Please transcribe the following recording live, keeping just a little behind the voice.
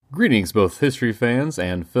Greetings, both history fans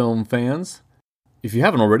and film fans. If you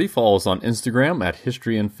haven't already, follow us on Instagram at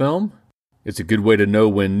History and Film. It's a good way to know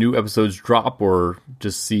when new episodes drop or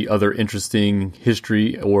just see other interesting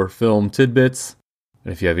history or film tidbits.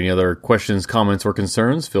 And if you have any other questions, comments, or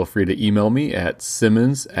concerns, feel free to email me at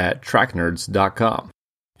simmons@tracknerds.com.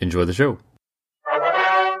 Enjoy the show.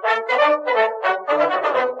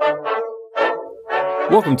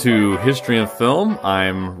 Welcome to History and Film.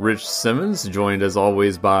 I'm Rich Simmons, joined as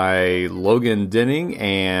always by Logan Denning,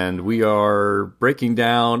 and we are breaking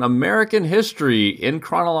down American history in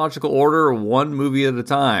chronological order, one movie at a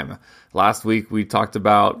time. Last week we talked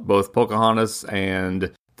about both Pocahontas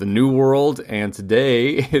and The New World, and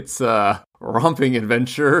today it's Romping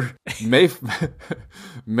Adventure,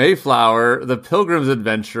 Mayflower, The Pilgrim's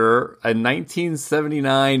Adventure, a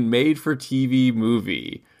 1979 made-for-TV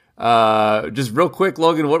movie. Just real quick,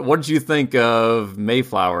 Logan, what did you think of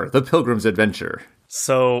Mayflower, The Pilgrim's Adventure?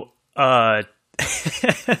 So,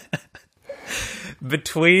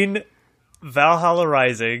 between Valhalla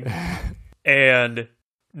Rising and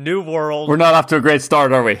New World... We're not off to a great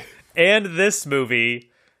start, are we? And this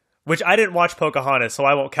movie, which I didn't watch Pocahontas, so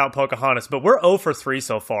I won't count Pocahontas, but we're 0 for 3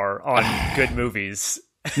 so far on good movies.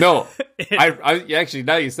 No, I actually,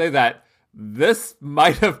 now you say that, this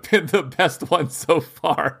might have been the best one so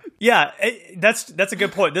far. Yeah, that's a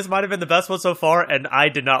good point. This might have been the best one so far, and I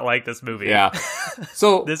did not like this movie. Yeah.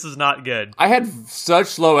 So this is not good. I had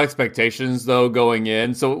such low expectations, though, going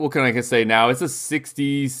in. So what can I say now? It's a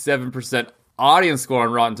 67% audience score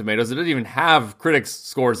on Rotten Tomatoes. It doesn't even have critics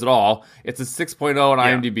scores at all. It's a 6.0 on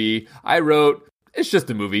IMDb. I wrote, it's just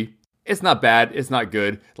a movie. It's not bad. It's not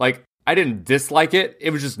good. Like, I didn't dislike it.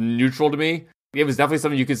 It was just neutral to me. It was definitely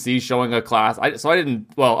something you could see showing a class.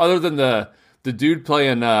 Other than the dude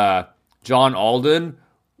playing John Alden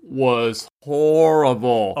was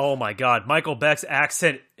horrible. Oh my God. Michael Beck's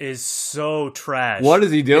accent is so trash. What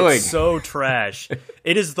is he doing? It's so trash.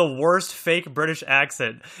 It is the worst fake British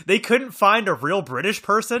accent. They couldn't find a real British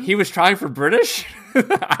person. He was trying for British?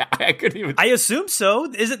 I couldn't even... I assume so.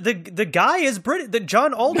 Is it the guy is British? The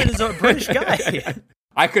John Alden is a British guy.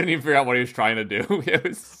 I couldn't even figure out what he was trying to do.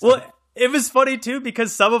 It was funny, too,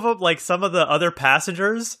 because some of them, like some of the other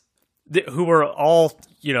passengers who were all,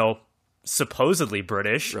 supposedly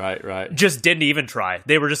British. Right. Just didn't even try.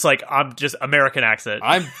 They were just like, I'm just American accent.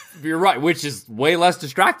 You're right, which is way less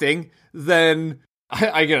distracting than...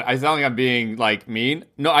 I get it. I sound like I'm being, mean.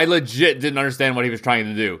 No, I legit didn't understand what he was trying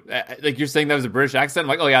to do. Like, you're saying that was a British accent? I'm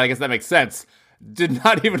like, oh, yeah, I guess that makes sense. Did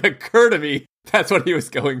not even occur to me that's what he was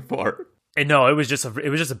going for. And no, it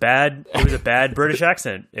was a bad British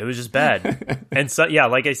accent. It was just bad. And so, yeah,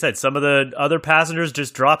 like I said, some of the other passengers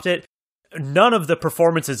just dropped it. None of the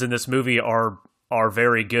performances in this movie are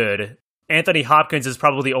very good. Anthony Hopkins is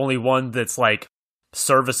probably the only one that's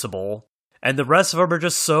serviceable, and the rest of them are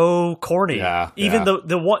just so corny. Yeah, even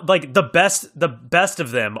the one the best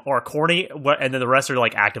of them are corny, and then the rest are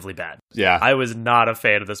actively bad. Yeah, I was not a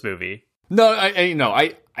fan of this movie. No,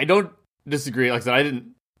 I don't disagree. Like I said,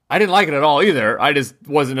 I didn't like it at all either. I just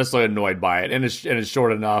wasn't necessarily annoyed by it, and it's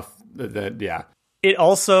short enough that yeah. It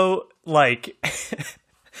also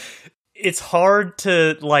it's hard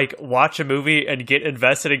to watch a movie and get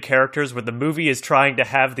invested in characters when the movie is trying to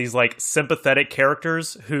have these sympathetic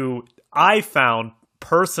characters who I found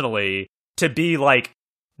personally to be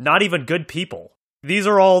not even good people. These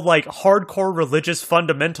are all hardcore religious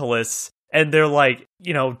fundamentalists, and they're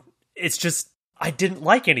it's just I didn't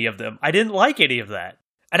like any of them. I didn't like any of that.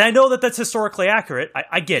 And I know that that's historically accurate.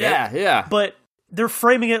 I get it. Yeah. But they're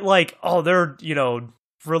framing it they're,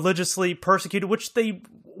 religiously persecuted, which they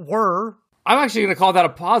were. I'm actually going to call that a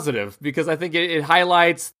positive because I think it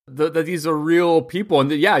highlights that these are real people. And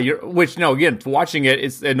again, watching it,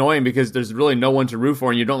 it's annoying because there's really no one to root for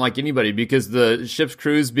and you don't like anybody because the ship's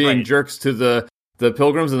crew's being jerks to the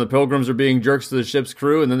pilgrims and the pilgrims are being jerks to the ship's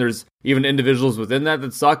crew. And then there's even individuals within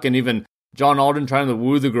that suck. And even John Alden trying to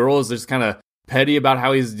woo the girl is just kind of petty about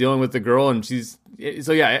how he's dealing with the girl, and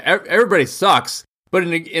everybody sucks, but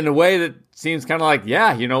in a way that seems kind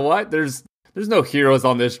of you know what? There's no heroes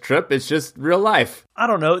on this trip. It's just real life. I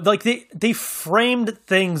don't know. They framed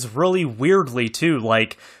things really weirdly too,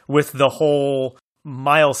 with the whole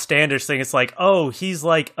Miles Standish thing. It's he's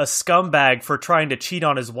a scumbag for trying to cheat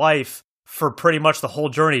on his wife for pretty much the whole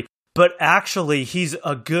journey. But actually, he's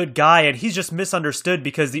a good guy, and he's just misunderstood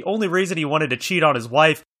because the only reason he wanted to cheat on his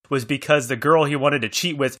wife was because the girl he wanted to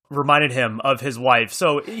cheat with reminded him of his wife.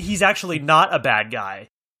 So he's actually not a bad guy.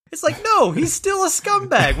 It's like, no, he's still a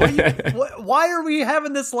scumbag. Why are we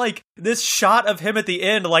having this, like, this shot of him at the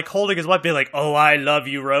end, like, holding his wife, being like, oh, I love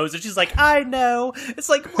you, Rose. And she's like, I know. It's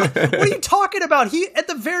like, what are you talking about? He, at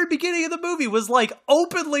the very beginning of the movie, was, like,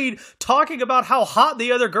 openly talking about how hot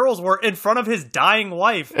the other girls were in front of his dying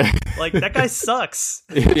wife. Like, that guy sucks.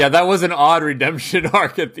 Yeah, that was an odd redemption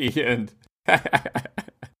arc at the end.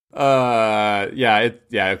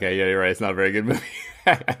 Okay, you're right. It's not a very good movie.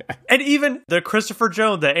 And even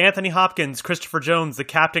the Anthony Hopkins, Christopher Jones, the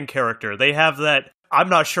captain character, they have that. I'm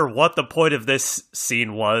not sure what the point of this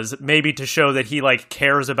scene was. Maybe to show that he, like,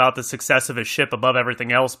 cares about the success of his ship above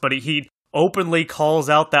everything else. But he openly calls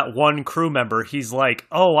out that one crew member. He's like,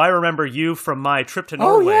 oh, I remember you from my trip to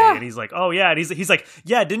Norway. Yeah. And he's like, oh yeah. And he's like,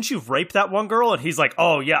 yeah, didn't you rape that one girl? And he's like,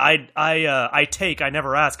 oh yeah, I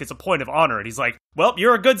never ask. It's a point of honor. And he's like, well,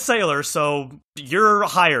 you're a good sailor, so you're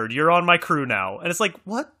hired. You're on my crew now. And it's like,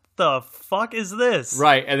 what the fuck is this?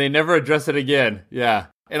 Right, and they never address it again. Yeah.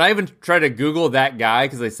 And I even tried to Google that guy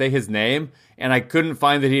because they say his name, and I couldn't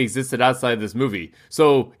find that he existed outside this movie.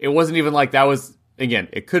 So it wasn't even like that was... Again,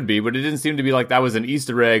 it could be, but it didn't seem to be like that was an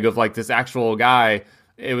Easter egg of like this actual guy.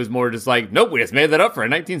 It was more just like, nope, we just made that up for a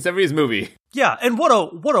 1970s movie. Yeah, and what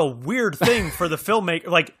a weird thing for the filmmaker.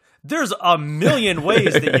 Like, there's a million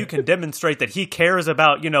ways that you can demonstrate that he cares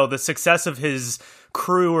about, the success of his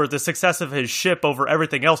crew or the success of his ship over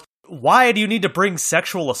everything else. Why do you need to bring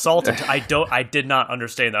sexual assault into? I did not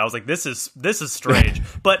understand that. I was like, this is strange.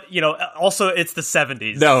 But also it's the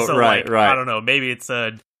 70s. No, so right. I don't know.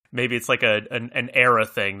 Maybe it's like an era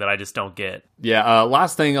thing that I just don't get. Yeah,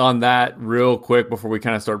 last thing on that real quick before we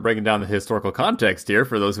kind of start breaking down the historical context here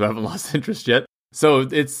for those who haven't lost interest yet. So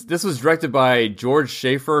this was directed by George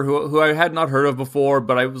Schaefer, who I had not heard of before,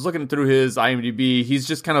 but I was looking through his IMDb. He's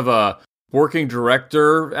just kind of a working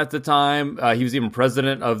director at the time. He was even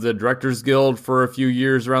president of the Directors Guild for a few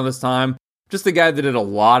years around this time. Just a guy that did a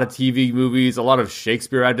lot of TV movies, a lot of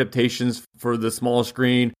Shakespeare adaptations for the small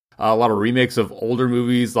screen. A lot of remakes of older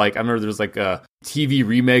movies. Like, I remember there's like a TV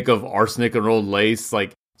remake of Arsenic and Old Lace.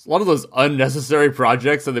 Like, a lot of those unnecessary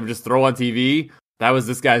projects that they would just throw on TV. That was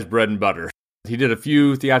this guy's bread and butter. He did a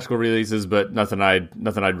few theatrical releases, but nothing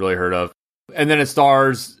I'd really heard of. And then it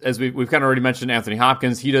stars, as we've kind of already mentioned, Anthony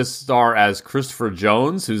Hopkins. He does star as Christopher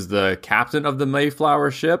Jones, who's the captain of the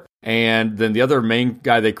Mayflower ship. And then the other main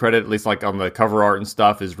guy they credit, at least like on the cover art and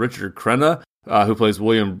stuff, is Richard Crenna, who plays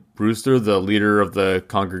William Brewster, the leader of the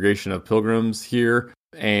Congregation of Pilgrims here.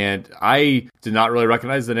 And I did not really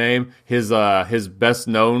recognize the name. His best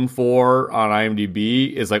known for on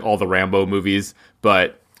IMDb is like all the Rambo movies,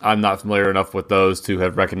 but I'm not familiar enough with those to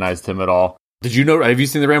have recognized him at all. Have you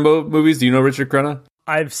seen the Rambo movies? Do you know Richard Crenna?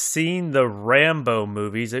 I've seen the Rambo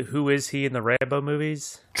movies. Who is he in the Rambo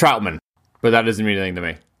movies? Troutman, but that doesn't mean anything to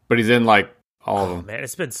me. But he's in like all of them. Man,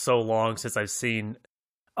 it's been so long since I've seen...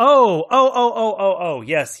 Oh,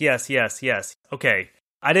 yes. Okay.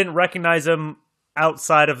 I didn't recognize him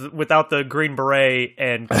without the green beret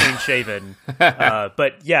and clean shaven.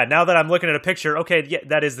 But yeah, now that I'm looking at a picture, okay, yeah,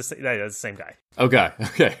 that is the same guy.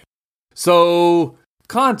 Okay. So,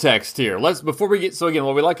 context here. Before we get, so again,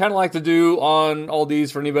 what we kind of like to do on all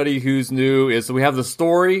these for anybody who's new is, so we have the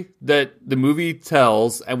story that the movie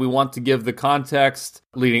tells, and we want to give the context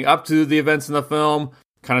leading up to the events in the film,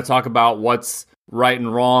 kind of talk about what's right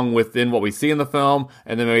and wrong within what we see in the film,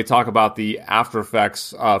 and then maybe talk about the after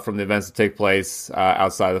effects from the events that take place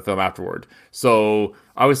outside of the film afterward. So,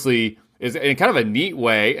 obviously, is in kind of a neat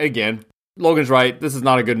way, again, Logan's right, this is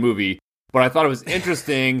not a good movie, but I thought it was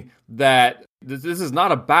interesting that this is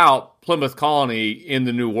not about Plymouth Colony in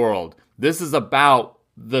the New World. This is about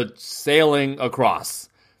the sailing across.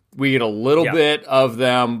 We get a little bit of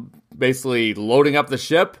them basically loading up the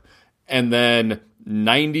ship, and then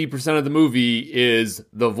 90% of the movie is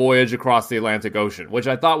the voyage across the Atlantic Ocean, which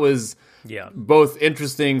I thought was both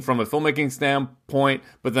interesting from a filmmaking standpoint,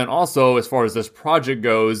 but then also, as far as this project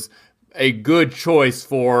goes, a good choice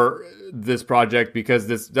for this project, because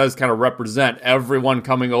this does kind of represent everyone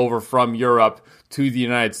coming over from Europe to the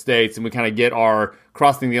United States, and we kind of get our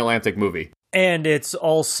Crossing the Atlantic movie. And it's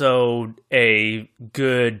also a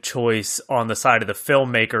good choice on the side of the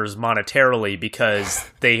filmmakers monetarily, because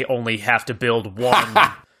they only have to build one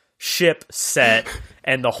ship set,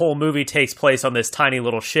 and the whole movie takes place on this tiny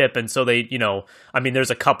little ship. And so they,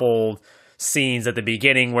 there's a couple scenes at the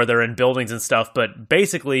beginning where they're in buildings and stuff, but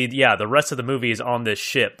basically, the rest of the movie is on this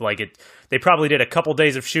ship. They probably did a couple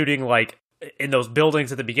days of shooting, like, in those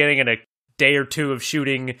buildings at the beginning, and a day or two of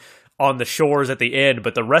shooting on the shores at the end,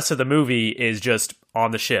 but the rest of the movie is just on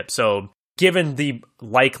the ship. So given the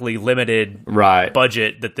likely limited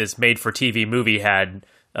budget that this made-for-TV movie had,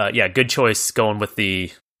 good choice going with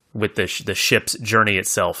the with the ship's journey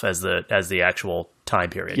itself as the actual time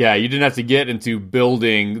period. Yeah, you didn't have to get into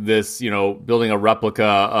building this, building a replica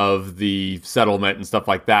of the settlement and stuff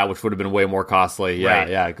like that, which would have been way more costly. Yeah, Right.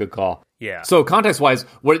 Yeah, good call. Yeah. So context-wise,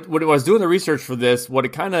 what I was doing the research for this, what it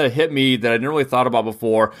kind of hit me that I didn't really thought about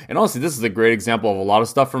before, and honestly, this is a great example of a lot of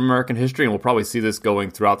stuff from American history, and we'll probably see this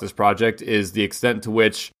going throughout this project, is the extent to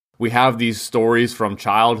which we have these stories from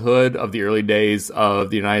childhood of the early days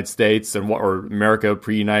of the United States or America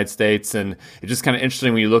pre-United States, and it's just kind of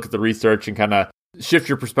interesting when you look at the research and kind of shift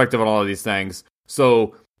your perspective on all of these things.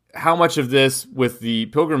 So how much of this with the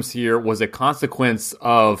Pilgrims here was a consequence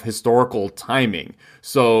of historical timing?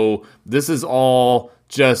 So this is all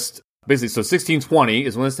just basically, so 1620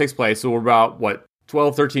 is when this takes place. So we're about,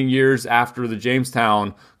 12, 13 years after the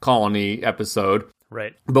Jamestown colony episode.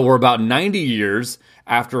 Right. But we're about 90 years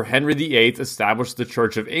after Henry VIII established the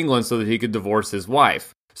Church of England so that he could divorce his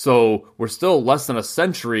wife. So we're still less than a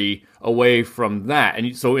century away from that.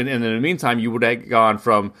 And so in the meantime, you would have gone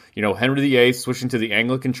from, Henry VIII switching to the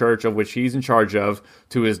Anglican Church, of which he's in charge of,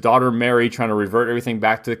 to his daughter Mary trying to revert everything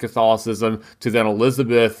back to Catholicism, to then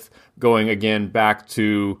Elizabeth going again back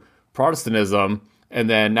to Protestantism. And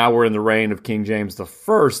then now we're in the reign of King James I in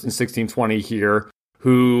 1620 here,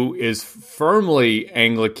 who is firmly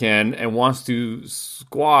Anglican and wants to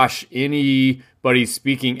squash anybody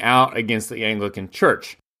speaking out against the Anglican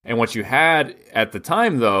Church. And what you had at the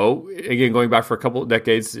time, though, again, going back for a couple of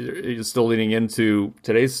decades, still leading into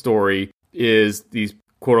today's story, is these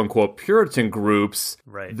quote-unquote Puritan groups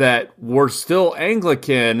Right. that were still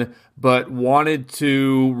Anglican, but wanted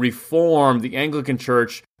to reform the Anglican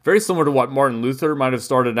Church, very similar to what Martin Luther might have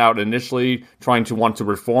started out initially, trying to want to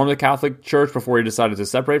reform the Catholic Church before he decided to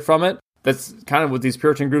separate from it. That's kind of what these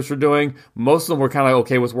Puritan groups were doing. Most of them were kind of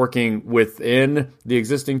okay with working within the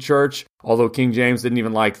existing church, although King James didn't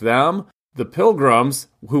even like them. The Pilgrims,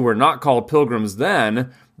 who were not called Pilgrims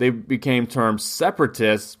then, they became termed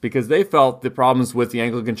separatists because they felt the problems with the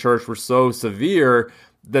Anglican Church were so severe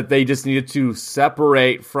that they just needed to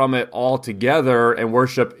separate from it altogether and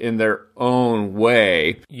worship in their own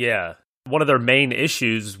way. Yeah. One of their main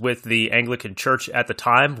issues with the Anglican Church at the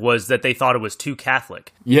time was that they thought it was too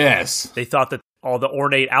Catholic. Yes. They thought that all the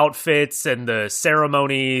ornate outfits and the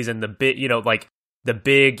ceremonies and the big,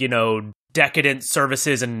 decadent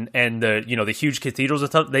services and the huge cathedrals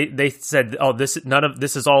and stuff, they said, oh, this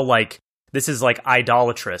is like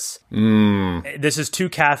idolatrous. This is too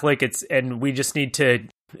Catholic. And we just need to,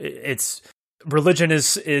 religion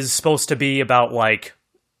is supposed to be about like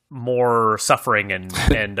more suffering and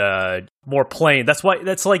more plain. That's like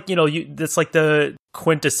the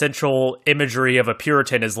quintessential imagery of a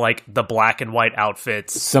Puritan is like the black and white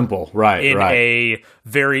outfits. Simple, right, in right. a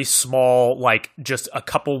very small, like just a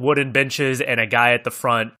couple wooden benches and a guy at the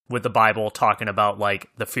front with the Bible talking about like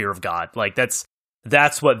the fear of God. Like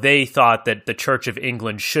that's what they thought that the Church of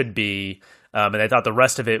England should be. And they thought the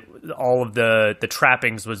rest of it, all of the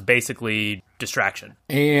trappings, was basically distraction.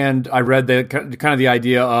 And I read that kind of the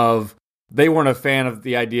idea of, they weren't a fan of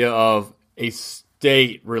the idea of a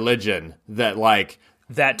state religion that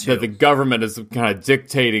that too. That the government is kind of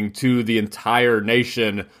dictating to the entire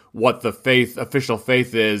nation what the official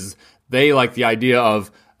faith is. They like the idea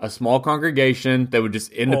of a small congregation that would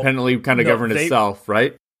just independently govern itself,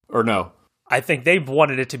 right? Or no? I think they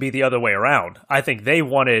wanted it to be the other way around. I think they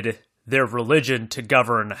wanted their religion to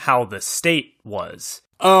govern how the state was.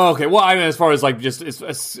 Oh, okay. Well, I mean, as far as like just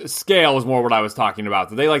scale is more what I was talking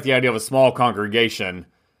about. They like the idea of a small congregation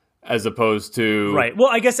as opposed to right. Well,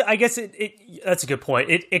 I guess it that's a good point.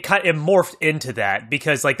 It morphed into that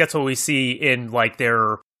because like that's what we see in like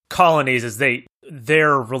their colonies is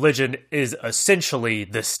their religion is essentially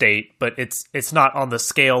the state, but it's not on the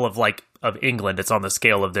scale of like of England. It's on the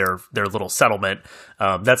scale of their little settlement.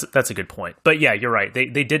 That's a good point. But yeah, you're right. They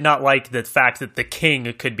did not like the fact that the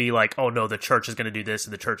king could be like, oh no, the church is going to do this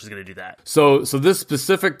and the church is going to do that. So this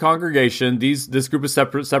specific congregation, this group of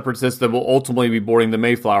separatists that will ultimately be boarding the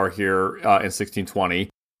Mayflower here in 1620.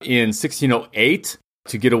 In 1608,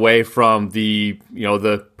 to get away from the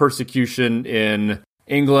persecution in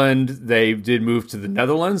England, they did move to the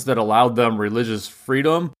Netherlands that allowed them religious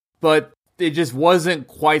freedom, but it just wasn't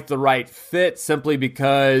quite the right fit simply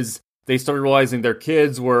because they started realizing their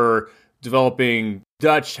kids were developing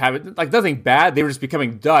Dutch habit, like nothing bad. They were just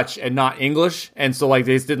becoming Dutch and not English. And so like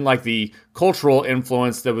they just didn't like the cultural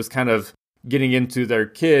influence that was kind of getting into their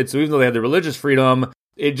kids. So even though they had the religious freedom,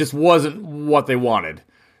 it just wasn't what they wanted.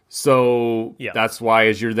 So That's why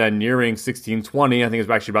as you're then nearing 1620, I think it's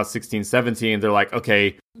actually about 1617, they're like,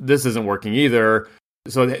 okay, this isn't working either.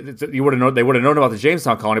 So you would have known, they would have known about the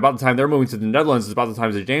Jamestown colony. About the time they're moving to the Netherlands is about the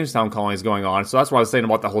time the Jamestown colony is going on. So that's what I was saying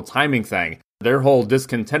about the whole timing thing. Their whole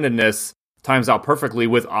discontentedness times out perfectly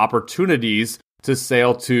with opportunities to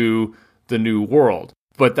sail to the New World.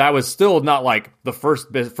 But that was still not like the first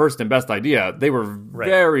and best idea. They were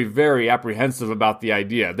very, very apprehensive about the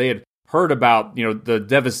idea. They had heard about, the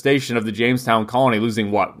devastation of the Jamestown colony,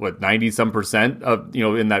 losing what 90-some% of,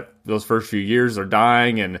 in those first few years are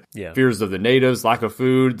dying, and fears of the natives, lack of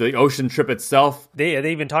food, the ocean trip itself. They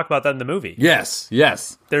even talk about that in the movie. Yes.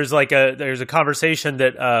 There's a conversation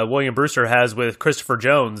that William Brewster has with Christopher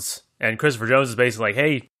Jones, and Christopher Jones is basically like,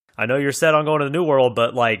 hey, I know you're set on going to the New World,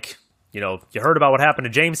 but you heard about what happened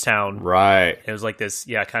to Jamestown. Right. It was like this,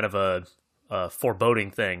 kind of a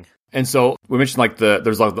foreboding thing. And so we mentioned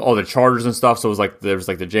there's all the charters and stuff. So it was there's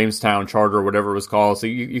the Jamestown Charter or whatever it was called. So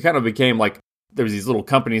you kind of became there was these little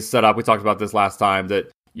companies set up. We talked about this last time, that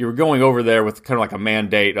you were going over there with kind of like a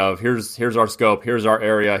mandate of here's our scope, here's our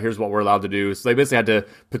area, here's what we're allowed to do. So they basically had to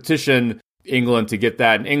petition England to get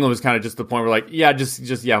that. And England was kind of just the point where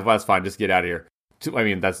that's fine, just get out of here.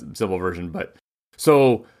 That's the civil version. But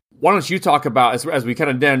so why don't you talk about, as we kind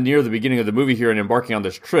of down near the beginning of the movie here and embarking on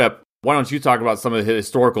this trip, why don't you talk about some of the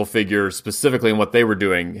historical figures specifically and what they were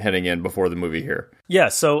doing heading in before the movie here? Yeah,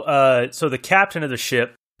 so the captain of the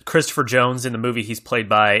ship, Christopher Jones, in the movie, he's played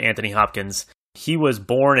by Anthony Hopkins. He was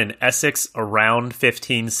born in Essex around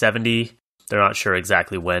 1570. They're not sure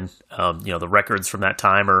exactly when. The records from that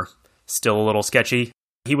time are still a little sketchy.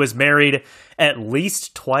 He was married at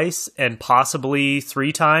least twice and possibly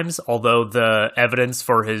 3 times, although the evidence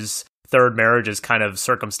for his third marriage is kind of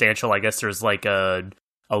circumstantial. I guess there's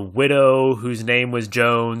a widow whose name was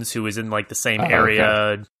Jones, who was in the same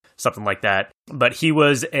area, something like that. But he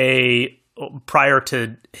was prior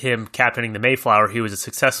to him captaining the Mayflower, he was a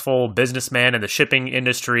successful businessman in the shipping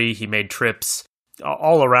industry. He made trips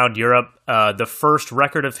all around Europe. The first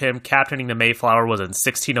record of him captaining the Mayflower was in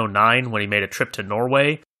 1609 when he made a trip to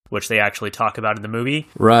Norway, which they actually talk about in the movie.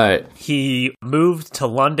 Right. He moved to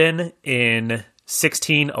London in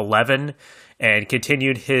 1611 and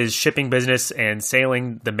continued his shipping business and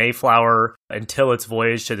sailing the Mayflower until its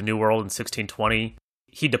voyage to the New World in 1620.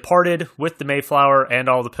 He departed with the Mayflower and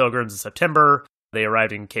all the pilgrims in September. They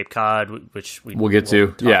arrived in Cape Cod, which we'll get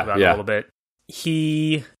to talk about in a little bit.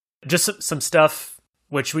 He, just some stuff,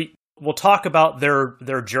 which we'll talk about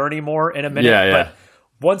their journey more in a minute. But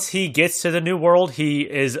once he gets to the New World, he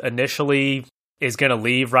is going to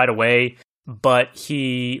leave right away, but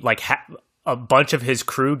he, a bunch of his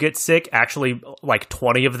crew get sick. Actually,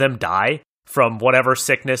 20 of them die from whatever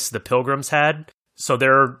sickness the pilgrims had. So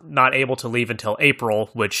they're not able to leave until April,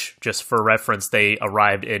 which, just for reference, they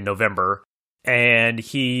arrived in November. And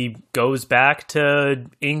he goes back to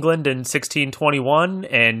England in 1621,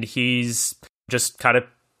 and he's just kind of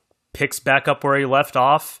picks back up where he left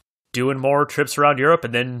off, doing more trips around Europe,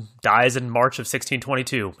 and then dies in March of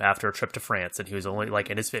 1622 after a trip to France, and he was only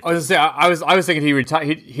in his 50s. I was thinking he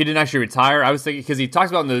retired. He didn't actually retire. I was thinking because he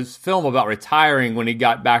talks about in the film about retiring when he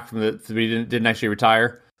got back from he didn't actually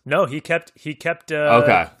retire. No, he kept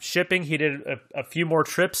shipping. He did a few more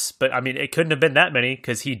trips, but it couldn't have been that many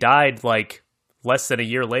because he died less than a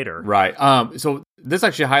year later. Right. So this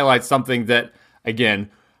actually highlights something that, again,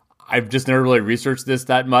 I've just never really researched this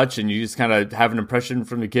that much, and you just kind of have an impression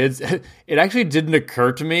from the kids. It actually didn't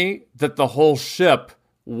occur to me that the whole ship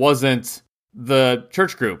wasn't the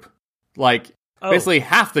church group. Basically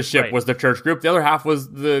half the ship was the church group. The other half was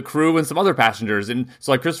the crew and some other passengers. And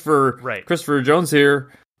so Christopher Jones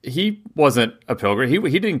here, he wasn't a pilgrim.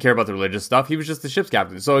 He didn't care about the religious stuff. He was just the ship's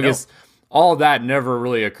captain. So I guess all that never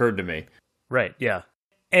really occurred to me. Right, yeah.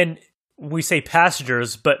 And we say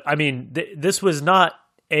passengers, but this was not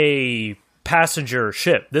a passenger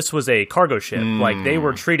ship. This was a cargo ship. They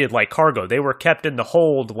were treated like cargo. They were kept in the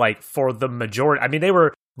hold for the majority. They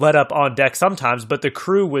were let up on deck sometimes, but the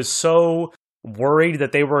crew was so worried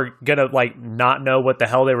that they were gonna not know what the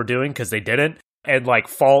hell they were doing because they didn't, and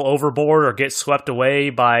fall overboard or get swept away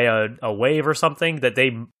by a wave or something, that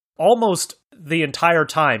they almost the entire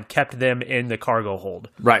time kept them in the cargo hold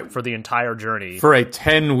for the entire journey for a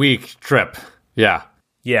 10-week trip. Yeah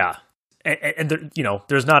and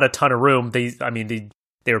there's not a ton of room. They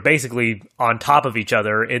were basically on top of each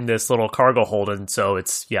other in this little cargo hold, and so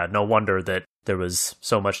it's no wonder that there was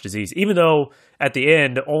so much disease, even though at the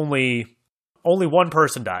end only one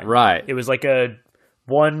person died. Right. It was a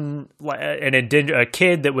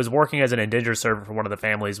kid that was working as an indentured servant for one of the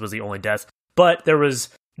families was the only death. But there was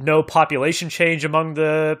no population change among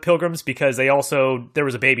the pilgrims because there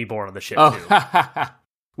was a baby born on the ship too.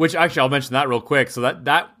 Which actually, I'll mention that real quick. So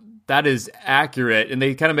that that is accurate. And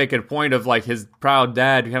they kind of make a point of like his proud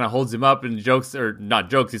dad kind of holds him up and jokes, or not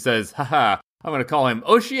jokes, he says, haha, I'm going to call him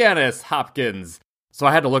Oceanus Hopkins. So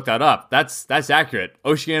I had to look that up. That's accurate.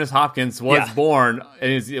 Oceanus Hopkins was born,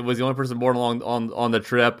 and it was the only person born along on the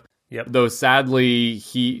trip. Yep. Though sadly,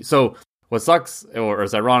 so what sucks, or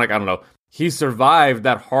is ironic, I don't know, he survived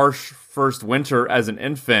that harsh first winter as an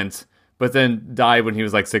infant, but then died when he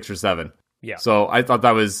was like 6 or 7. Yeah. So I thought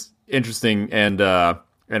that was interesting and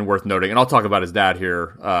worth noting. And I'll talk about his dad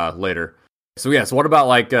here later. So yeah, so what about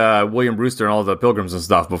like William Brewster and all the pilgrims and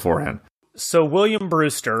stuff beforehand? So William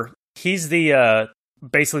Brewster, he's the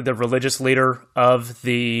basically the religious leader of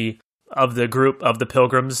the group of the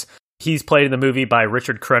pilgrims. He's played in the movie by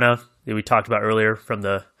Richard Crenna, that we talked about earlier from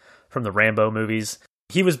the Rambo movies.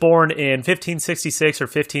 He was born in 1566 or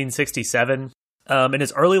 1567. In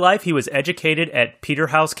his early life, he was educated at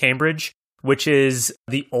Peterhouse, Cambridge, which is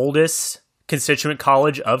the oldest constituent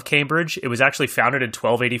college of Cambridge. It was actually founded in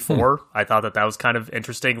 1284. I thought that was kind of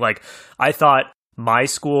interesting. Like, I thought my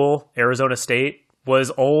school, Arizona State,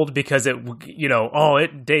 was old because it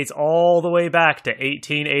dates all the way back to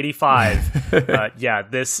 1885. Yeah,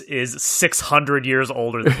 this is 600 years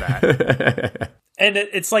older than that. And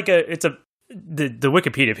the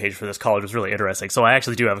Wikipedia page for this college was really interesting. So I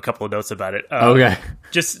actually do have a couple of notes about it. Okay.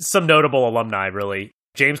 Just some notable alumni, really.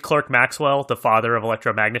 James Clerk Maxwell, the father of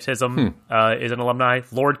electromagnetism, is an alumni.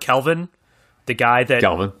 Lord Kelvin, the guy that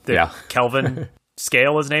Kelvin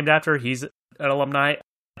scale is named after, he's an alumni.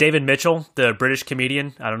 David Mitchell, the British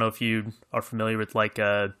comedian. I don't know if you are familiar with like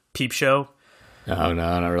a Peep Show. No,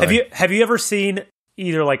 not really. Have you ever seen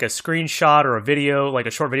either like a screenshot or a video, like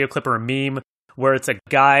a short video clip or a meme, where it's a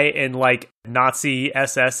guy in like Nazi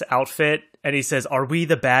SS outfit and he says, "Are we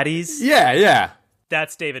the baddies?" Yeah.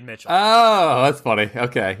 That's David Mitchell. Oh, that's funny.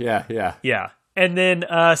 Okay, yeah. Yeah. And then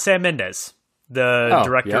Sam Mendes, the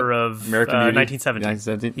director of American Beauty,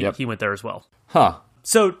 1917. Yep. He went there as well. Huh.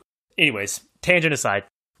 So, anyways, tangent aside,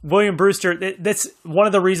 William Brewster, that's one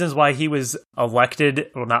of the reasons why he was elected,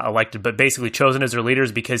 well, not elected, but basically chosen as their leader,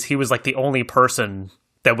 is because he was like the only person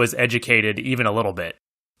that was educated even a little bit.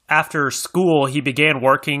 After school, he began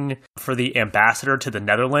working for the ambassador to the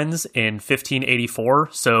Netherlands in 1584.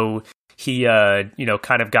 So he,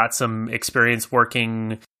 kind of got some experience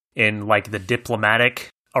working in like the diplomatic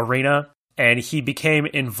arena, and he became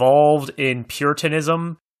involved in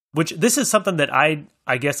Puritanism, which this is something that I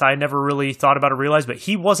guess I never really thought about or realized, but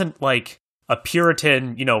he wasn't like a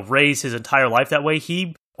Puritan, raised his entire life that way.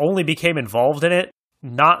 He only became involved in it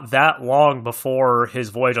not that long before his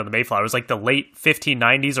voyage on the Mayflower. It was like the late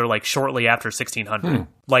 1590s or like shortly after 1600,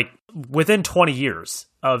 like within 20 years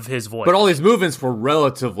of his voyage. But all these movements were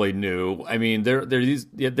relatively new. I mean, they're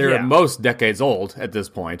at most decades old at this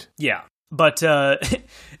point. Yeah. But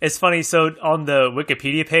it's funny. So on the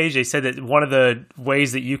Wikipedia page, they said that one of the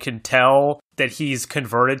ways that you can tell that he's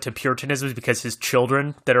converted to Puritanism is because his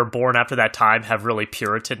children that are born after that time have really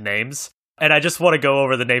Puritan names. And I just want to go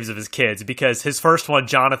over the names of his kids because his first one,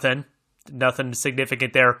 Jonathan, nothing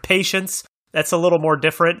significant there. Patience, that's a little more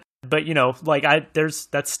different. But, that's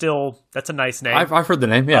a nice name. I've heard the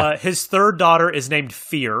name, yeah. His third daughter is named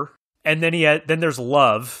Fear. And then then there's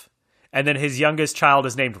Love. And then his youngest child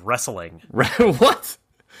is named Wrestling. What?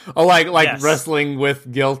 Oh, like yes. Wrestling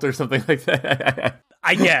with guilt or something like that?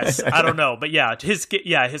 I guess. I don't know. But yeah,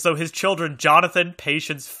 so his children, Jonathan,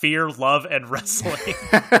 Patience, Fear, Love, and Wrestling.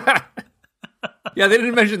 Yeah, they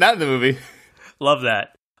didn't mention that in the movie. Love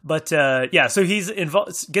that. But so he's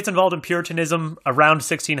gets involved in Puritanism around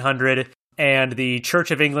 1600, and the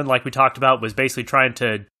Church of England, like we talked about, was basically trying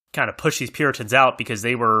to kind of push these Puritans out because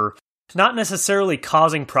they were not necessarily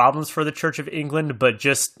causing problems for the Church of England, but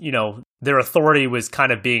just, their authority was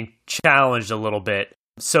kind of being challenged a little bit.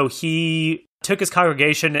 So he took his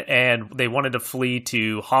congregation and they wanted to flee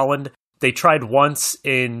to Holland. They tried once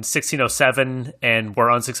in 1607 and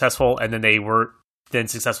were unsuccessful, and then they were then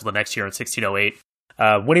successful the next year in 1608.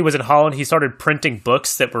 When he was in Holland, he started printing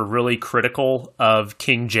books that were really critical of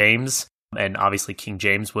King James, and obviously King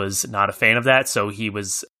James was not a fan of that, so he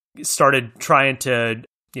started trying to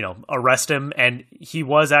arrest him, and he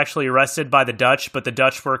was actually arrested by the Dutch, but the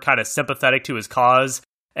Dutch were kind of sympathetic to his cause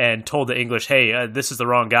and told the English, hey, this is the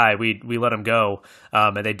wrong guy. We let him go,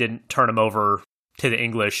 and they didn't turn him over to the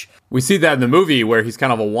English. We see that in the movie where he's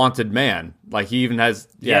kind of a wanted man. Like he even has,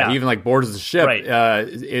 he even like boards the ship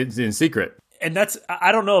it's in secret. And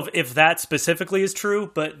I don't know if that specifically is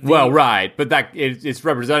true, but but that it's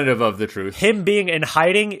representative of the truth. Him being in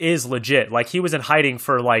hiding is legit. Like he was in hiding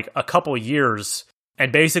for like a couple years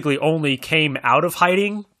and basically only came out of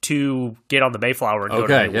hiding to get on the Mayflower and go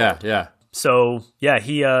to New York. Yeah. So yeah,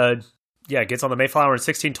 gets on the Mayflower in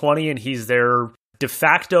 1620, and he's their de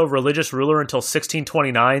facto religious ruler until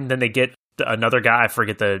 1629. Then they get another guy, I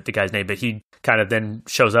forget the guy's name, but he kind of then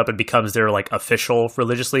shows up and becomes their like official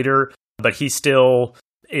religious leader. But he still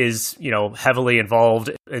is, heavily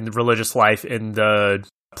involved in the religious life in the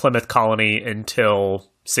Plymouth colony until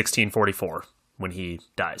 1644 when he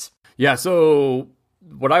dies. Yeah, so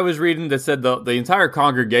what I was reading, that said the entire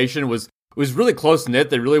congregation was really close knit.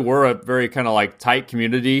 They really were a very kind of like tight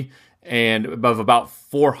community, and of about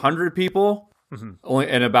 400 people. Only,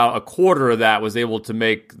 and about a quarter of that was able to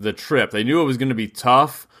make the trip. They knew it was going to be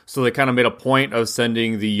tough, so they kind of made a point of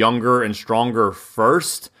sending the younger and stronger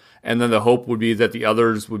first, and then the hope would be that the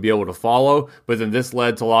others would be able to follow. But then this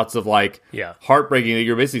led to lots of heartbreaking.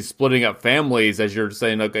 You're basically splitting up families as you're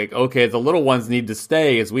saying, okay, the little ones need to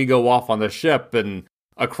stay as we go off on the ship and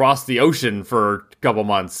across the ocean for a couple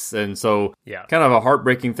months. And so kind of a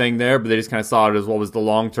heartbreaking thing there, but they just kind of saw it as what was the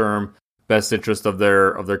long-term best interest of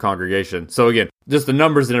their congregation. So again, just the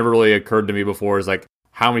numbers that never really occurred to me before is like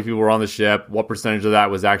how many people were on the ship, what percentage of that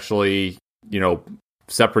was actually,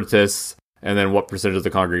 separatists, and then what percentage of the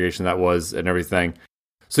congregation that was, and everything.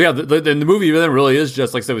 So yeah, the movie then really is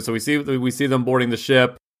just like, so we see them boarding the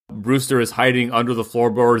ship. Brewster is hiding under the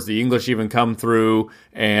floorboards. The English even come through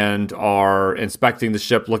and are inspecting the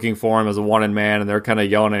ship, looking for him as a wanted man, and they're kind of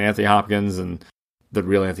yelling at Anthony Hopkins, and the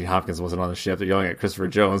real Anthony Hopkins wasn't on the ship. They're yelling at Christopher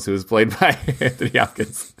Jones, who was played by Anthony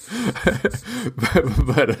Hopkins.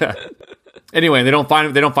 but anyway, they don't find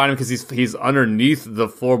him because he's underneath the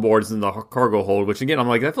floorboards in the cargo hold. Which again, I'm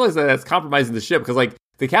like, I feel like that's compromising the ship, because like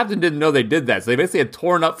the captain didn't know they did that. So they basically had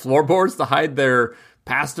torn up floorboards to hide their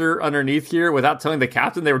pastor underneath here without telling the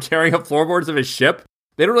captain they were tearing up floorboards of his ship.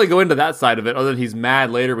 They don't really go into that side of it, other than he's mad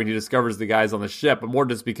later when he discovers the guys on the ship, but more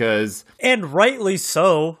just because, and rightly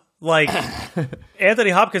so. Like,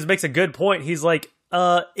 Anthony Hopkins makes a good point. He's like,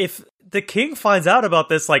 if the king finds out about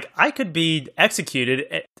this, like, I could be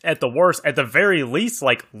executed at the worst, at the very least,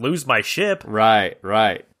 like, lose my ship. Right.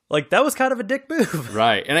 Like, that was kind of a dick move.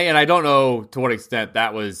 Right. And I don't know to what extent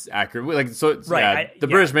that was accurate. Like, so, right. The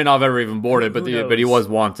British may not have ever even boarded, but he was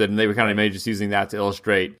wanted, and they were kind of maybe just using that to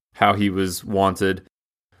illustrate how he was wanted.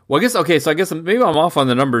 Well, I guess maybe I'm off on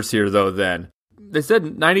the numbers here, though, then. They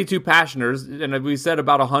said 92 passengers, and we said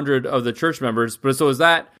about 100 of the church members. But so is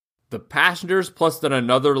that the passengers plus then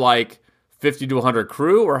another like 50 to 100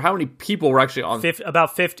 crew, or how many people were actually on?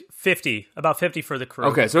 About 50 for the crew.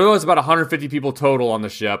 Okay, so it was about 150 people total on the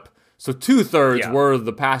ship. So 2/3 were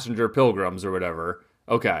the passenger pilgrims or whatever.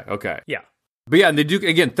 Okay. Yeah. But yeah, and they do,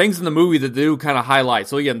 again, things in the movie that they do kind of highlight.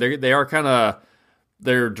 So again, they are kind of,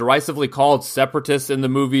 they're derisively called separatists in the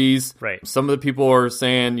movies. Right. Some of the people are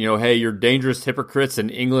saying, hey, you're dangerous hypocrites and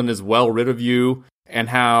England is well rid of you. And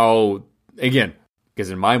how, again, because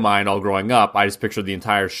in my mind, all growing up, I just pictured the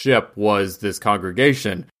entire ship was this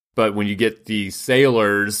congregation. But when you get the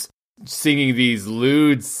sailors singing these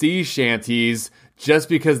lewd sea shanties, just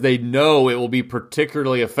because they know it will be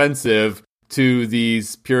particularly offensive to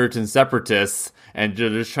these Puritan separatists, and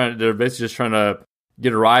they're basically just trying to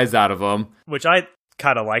get a rise out of them. Which I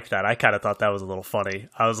kind of like that. I kind of thought that was a little funny.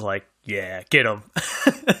 I was like, yeah, get him.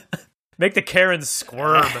 Make the Karens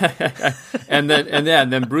squirm. and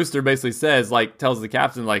then Brewster basically says, like, tells the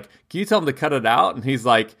captain, like, can you tell him to cut it out? And he's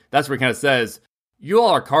like, that's where he kind of says, you all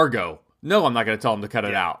are cargo. No, I'm not going to tell him to cut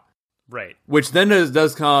it out. Right. Which then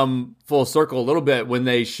does come full circle a little bit when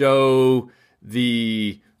they show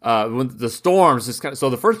the storms. So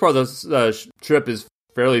the first part of this trip is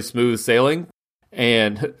fairly smooth sailing,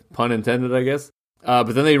 and pun intended, I guess.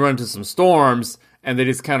 But then they run into some storms, and they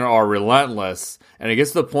just kind of are relentless. And it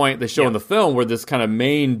gets to the point they show in the film where this kind of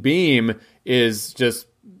main beam is just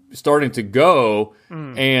starting to go,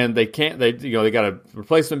 and they got a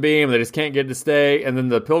replacement beam, they just can't get it to stay. And then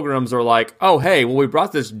the pilgrims are like, oh, hey, well, we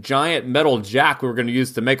brought this giant metal jack we were going to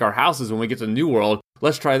use to make our houses when we get to the New World.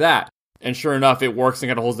 Let's try that. And sure enough, it works and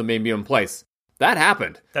kind of holds the main beam in place. That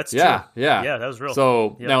happened. That's true. Yeah, that was real.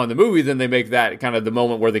 So now in the movie, then they make that kind of the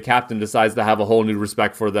moment where the captain decides to have a whole new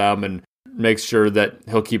respect for them and makes sure that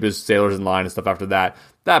he'll keep his sailors in line and stuff after that.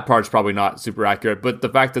 That part's probably not super accurate, but the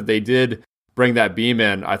fact that they did bring that beam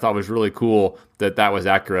in, I thought was really cool that was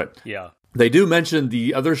accurate. Yeah. They do mention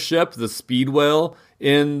the other ship, the Speedwell,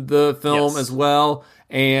 in the film as well,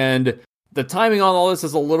 and the timing on all this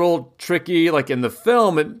is a little tricky. Like in the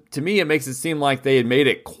film, to me, it makes it seem like they had made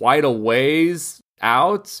it quite a ways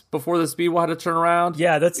out before the Speedwell had to turn around.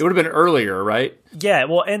 Yeah, it would have been earlier, right? Yeah,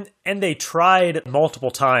 well, and they tried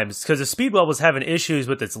multiple times because the Speedwell was having issues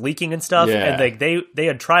with its leaking and stuff. Yeah. And they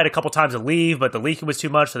had tried a couple times to leave, but the leaking was too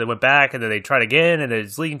much, so they went back, and then they tried again, and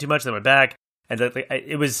it's leaking too much, so they went back. And that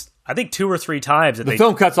it was, I think, 2 or 3 times that the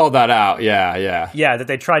film cuts all that out. Yeah. Yeah, that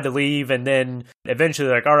they tried to leave, and then eventually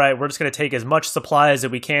they're like, all right, we're just going to take as much supplies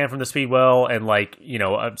as we can from the Speedwell, and like,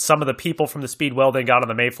 some of the people from the Speedwell then got on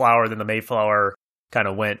the Mayflower, then the Mayflower kind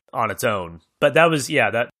of went on its own. But that was,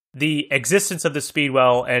 that the existence of the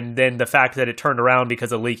Speedwell and then the fact that it turned around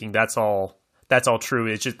because of leaking, that's all true.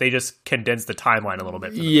 It's just they just condensed the timeline a little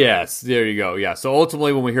bit. Yes, there you go. Yeah. So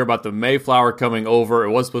ultimately, when we hear about the Mayflower coming over,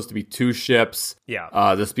 it was supposed to be 2 ships.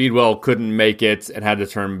 Yeah. The Speedwell couldn't make it and had to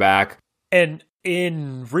turn back. And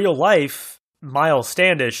in real life, Miles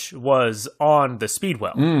Standish was on the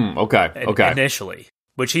Speedwell. Okay. Initially,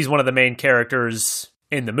 which he's one of the main characters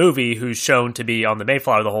in the movie who's shown to be on the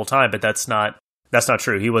Mayflower the whole time, but that's not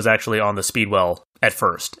true. He was actually on the Speedwell at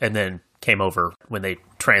first, and then came over when they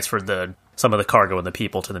transferred some of the cargo and the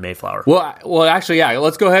people to the Mayflower. Well, actually, yeah.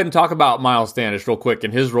 Let's go ahead and talk about Miles Standish real quick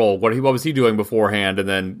and his role. What was he doing beforehand, and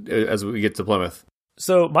then as we get to Plymouth?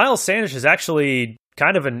 So Miles Standish is actually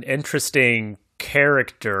kind of an interesting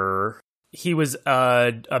character. He was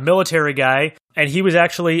a military guy, and he was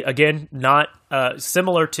actually, again, not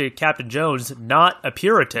similar to Captain Jones, not a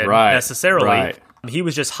Puritan necessarily. Right. He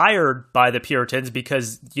was just hired by the Puritans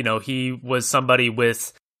because, he was somebody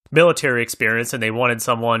with military experience, and they wanted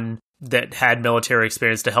someone that had military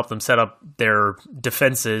experience to help them set up their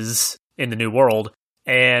defenses in the New World.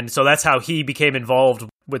 And so that's how he became involved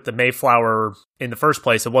with the Mayflower in the first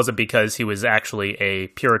place. It wasn't because he was actually a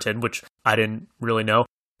Puritan, which I didn't really know.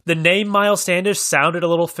 The name Miles Standish sounded a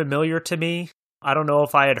little familiar to me. I don't know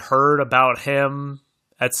if I had heard about him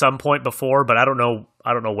at some point before, but I don't know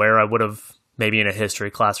where. I would have, maybe in a history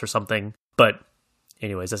class or something. But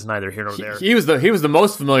anyways, that's neither here nor there. He was the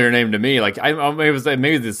most familiar name to me. Like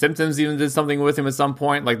maybe the Simpsons even did something with him at some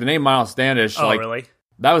point. Like the name Miles Standish. Oh, really?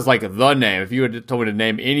 That was like the name. If you had told me to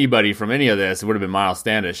name anybody from any of this, it would have been Miles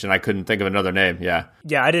Standish, and I couldn't think of another name. Yeah.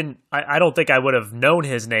 Yeah, I don't think I would have known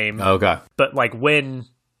his name. Okay. But like when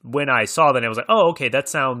I saw that, I was like, oh, okay, that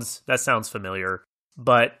sounds familiar.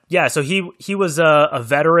 But yeah, so he was a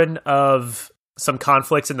veteran of some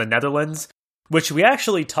conflicts in the Netherlands, which we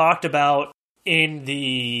actually talked about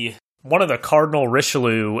in one of the Cardinal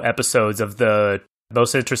Richelieu episodes of the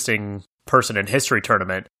Most Interesting Person in History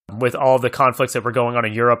tournament, with all the conflicts that were going on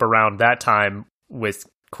in Europe around that time with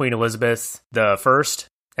Queen Elizabeth I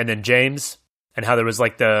and then James, and how there was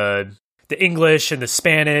like the English and the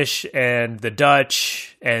Spanish and the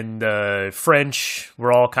Dutch and the French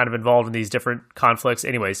were all kind of involved in these different conflicts.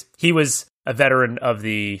 Anyways, he was a veteran of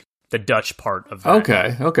the Dutch part of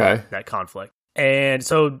that, that conflict. And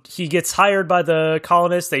so he gets hired by the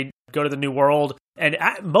colonists. They go to the New World. And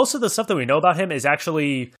most of the stuff that we know about him is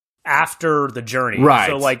actually after the journey. Right.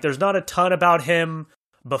 So, like, there's not a ton about him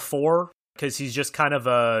before, because he's just kind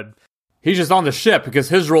of he's just on the ship because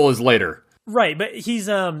his role is later. Right, but he's,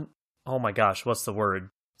 oh my gosh, what's the word?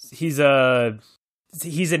 He's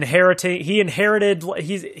inheriting,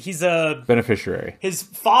 he's a beneficiary. His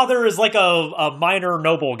father is like a minor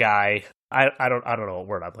noble guy. I don't know what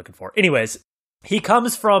word I'm looking for. Anyways, he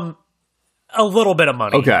comes from a little bit of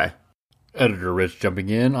money. Okay. Editor Rich jumping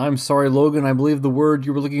in. I'm sorry, Logan. I believe the word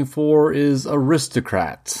you were looking for is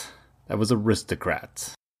aristocrat. That was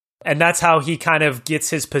aristocrat. And that's how he kind of gets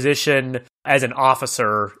his position as an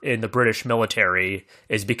officer in the British military,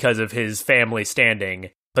 is because of his family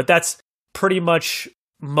standing. But that's pretty much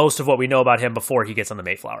most of what we know about him before he gets on the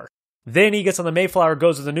Mayflower. Then he gets on the Mayflower,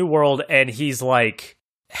 goes to the New World, and he's like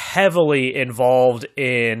heavily involved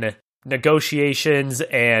in negotiations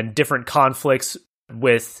and different conflicts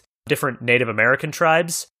with different Native American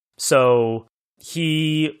tribes. So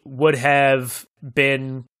he would have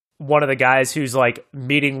been one of the guys who's like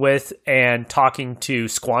meeting with and talking to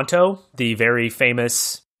Squanto, the very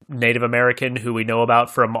famous Native American who we know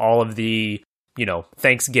about from all of the,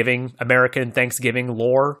 American Thanksgiving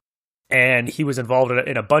lore. And he was involved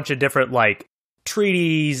in a bunch of different like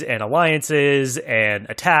treaties and alliances and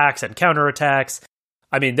attacks and counterattacks.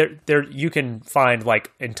 I mean, there you can find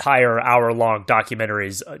like entire hour-long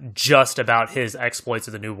documentaries just about his exploits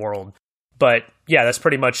of the New World. But yeah, that's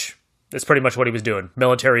pretty much what he was doing.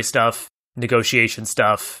 Military stuff, negotiation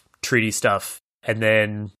stuff, treaty stuff. And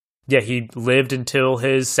then, yeah, he lived until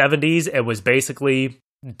his 70s and was basically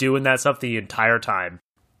doing that stuff the entire time.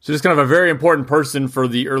 So just kind of a very important person for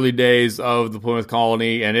the early days of the Plymouth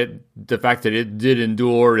colony, and the fact that it did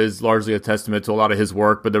endure is largely a testament to a lot of his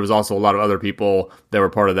work, but there was also a lot of other people that were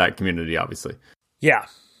part of that community, obviously. Yeah.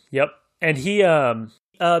 Yep. And he,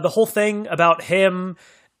 the whole thing about him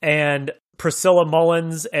and Priscilla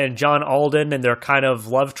Mullins and John Alden and their kind of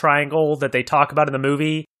love triangle that they talk about in the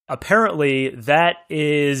movie, apparently that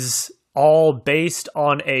is all based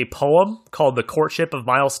on a poem called The Courtship of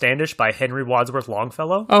Miles Standish by Henry Wadsworth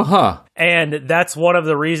Longfellow. Oh, huh. And that's one of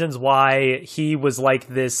the reasons why he was like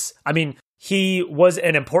this. I mean, he was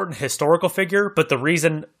an important historical figure, but the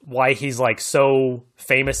reason why he's like so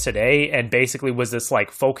famous today and basically was this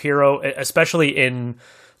like folk hero, especially in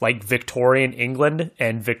like Victorian England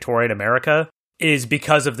and Victorian America, is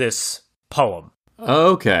because of this poem.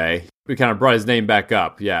 Okay. We kind of brought his name back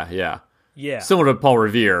up. Yeah. Yeah. Similar to Paul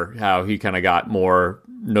Revere, how he kind of got more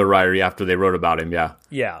notoriety after they wrote about him. Yeah.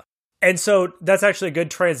 Yeah. And so that's actually a good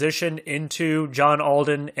transition into John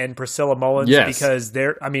Alden and Priscilla Mullins, because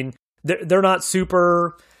they're not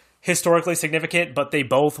super historically significant, but they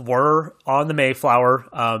both were on the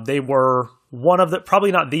Mayflower. They were one of the,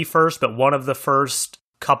 probably not the first, but one of the first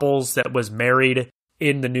couples that was married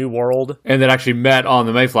in the New World. And that actually met on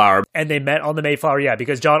the Mayflower. And they met on the Mayflower, yeah,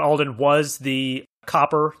 because John Alden was the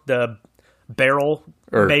copper, the barrel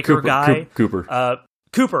maker guy. Cooper.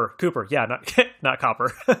 Cooper, yeah, not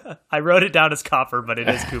copper. I wrote it down as copper, but it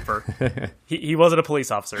is Cooper. He wasn't a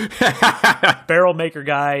police officer. Barrel maker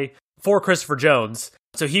guy for Christopher Jones.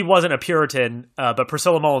 So he wasn't a Puritan, but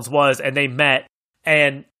Priscilla Mullins was, and they met.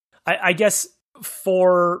 And I guess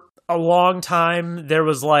for a long time, it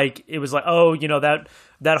was like, oh,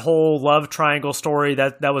 that whole love triangle story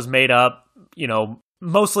that was made up,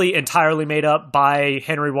 mostly entirely made up by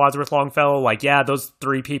Henry Wadsworth Longfellow. Like, yeah, those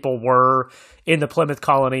three people were in the Plymouth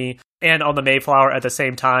colony and on the Mayflower at the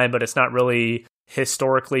same time, but it's not really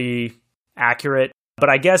historically accurate. But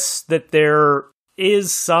I guess that there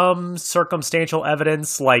is some circumstantial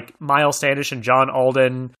evidence, like Miles Standish and John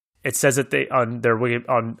Alden. It says that they on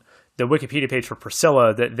the Wikipedia page for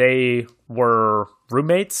Priscilla that they were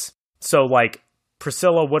roommates. So like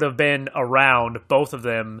Priscilla would have been around both of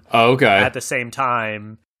them at the same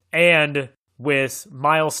time. And with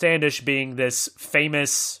Miles Standish being this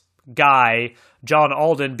famous guy, John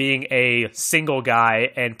Alden being a single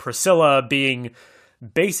guy, and Priscilla being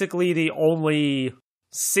basically the only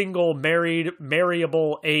single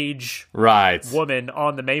marryable age woman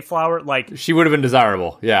on the Mayflower, like she would have been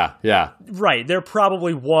desirable. Yeah. Right. There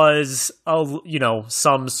probably was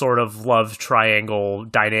some sort of love triangle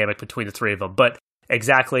dynamic between the three of them, but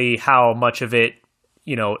exactly how much of it,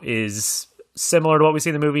 is similar to what we see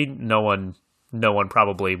in the movie, no one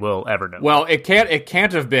probably will ever know. Well, it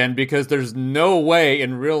can't have been, because there's no way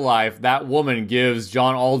in real life that woman gives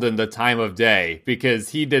John Alden the time of day, because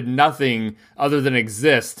he did nothing other than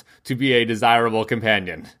exist to be a desirable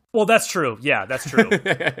companion. Well, that's true. Yeah, that's true.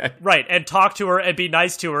 Right. And talk to her and be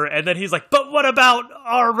nice to her. And then he's like, but what about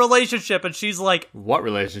our relationship? And she's like, what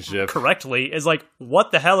relationship? Correctly is like,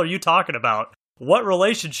 what the hell are you talking about? What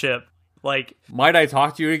relationship? Like, might I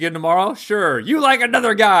talk to you again tomorrow? Sure. You like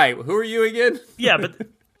another guy. Who are you again? Yeah, but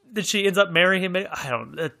did she ends up marrying him?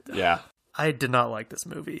 Yeah. I did not like this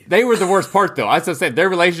movie. They were the worst part, though. As I said, their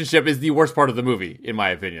relationship is the worst part of the movie, in my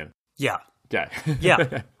opinion. Yeah. Okay.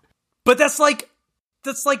 Yeah. But that's like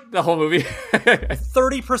the whole movie.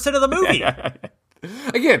 30% of the movie. Yeah.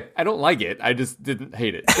 Again, I don't like it. I just didn't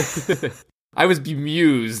hate it. I was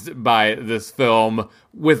bemused by this film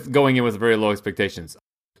with going in with very low expectations.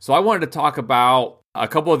 So I wanted to talk about a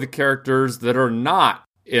couple of the characters that are not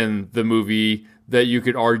in the movie that you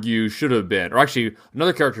could argue should have been. Or actually,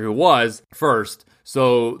 another character who was first.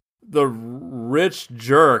 So the rich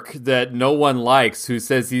jerk that no one likes, who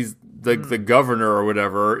says he's the governor or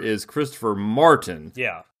whatever, is Christopher Martin.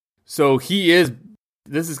 Yeah. So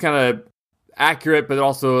this is kind of accurate, but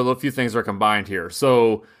also a few things are combined here.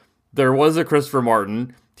 So there was a Christopher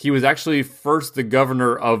Martin. He was actually first the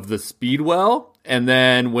governor of the Speedwell, and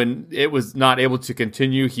then when it was not able to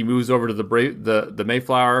continue, he moves over to the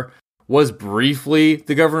Mayflower. Was briefly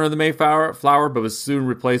the governor of the Mayflower, but was soon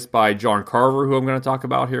replaced by John Carver, who I'm going to talk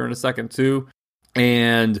about here in a second too.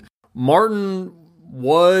 And Martin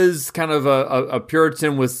was kind of a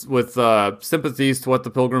Puritan with sympathies to what the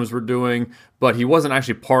Pilgrims were doing, but he wasn't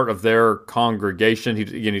actually part of their congregation. He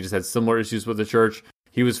just had similar issues with the church.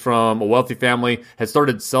 He was from a wealthy family, had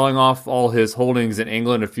started selling off all his holdings in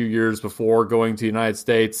England a few years before going to the United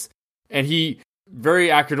States. And he,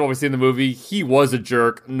 very accurate to what we see in the movie, he was a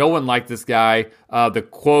jerk. No one liked this guy. The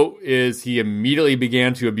quote is, he immediately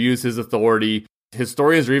began to abuse his authority.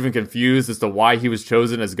 Historians are even confused as to why he was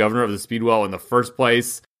chosen as governor of the Speedwell in the first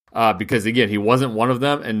place. Because again, he wasn't one of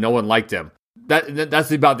them and no one liked him.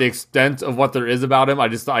 That's about the extent of what there is about him. I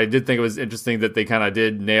did think it was interesting that they kind of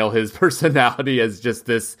did nail his personality as just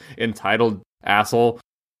this entitled asshole.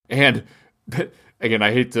 And again,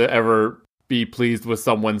 I hate to ever be pleased with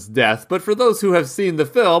someone's death, but for those who have seen the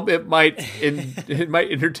film, it might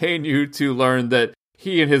entertain you to learn that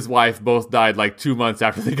he and his wife both died like 2 months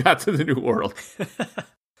after they got to the New World.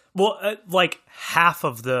 Well, like half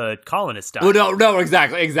of the colonists died. Well, no,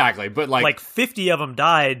 exactly. But like 50 of them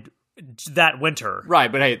died that winter.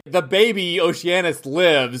 Right, but hey, the baby Oceanus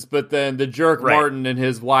lives, but then the jerk Right. Martin and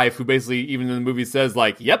his wife, who basically even in the movie says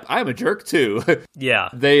like, "Yep, I'm a jerk too." Yeah.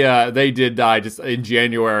 They did die just in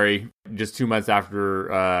January, just 2 months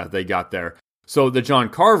after they got there. So the John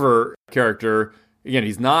Carver character, again,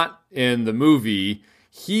 he's not in the movie.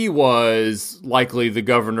 He was likely the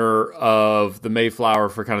governor of the Mayflower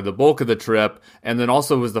for kind of the bulk of the trip, and then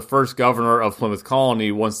also was the first governor of Plymouth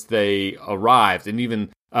Colony once they arrived. And even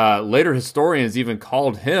later historians even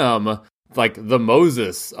called him like the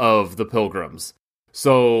Moses of the Pilgrims.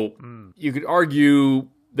 So you could argue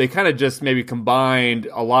they kind of just maybe combined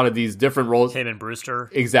a lot of these different roles. Him and Brewster.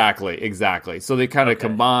 Exactly. So they kind of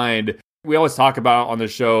combined. We always talk about on the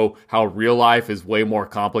show how real life is way more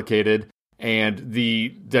complicated, and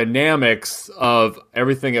the dynamics of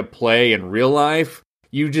everything at play in real life,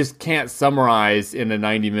 you just can't summarize in a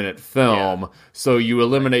 90-minute film. Yeah. So you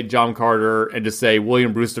eliminate John Carter and just say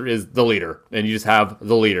William Brewster is the leader, and you just have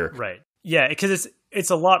the leader. Right. Yeah, because it's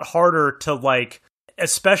a lot harder to, like,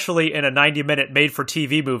 especially in a 90-minute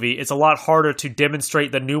made-for-TV movie, it's a lot harder to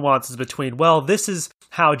demonstrate the nuances between, well, this is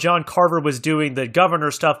how John Carver was doing the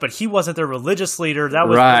governor stuff, but he wasn't the religious leader. That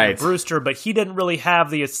was right. Brewster, but he didn't really have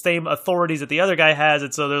the same authorities that the other guy has,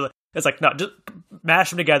 and so it's like, no, just mash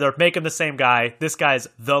them together, make him the same guy. This guy's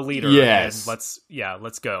the leader. Yes. And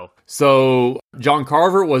let's go. So John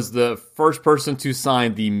Carver was the first person to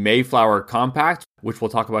sign the Mayflower Compact, which we'll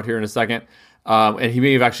talk about here in a second. And he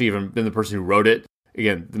may have actually even been the person who wrote it.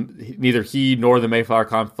 Again, neither he nor the Mayflower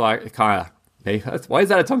Compact. Why is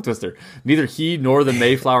that a tongue twister? Neither he nor the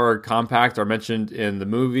Mayflower Compact are mentioned in the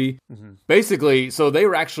movie. Mm-hmm. Basically, so they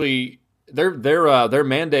were actually their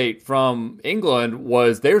mandate from England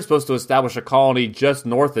was they were supposed to establish a colony just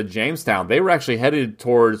north of Jamestown. They were actually headed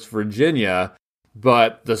towards Virginia,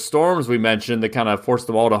 but the storms we mentioned that kind of forced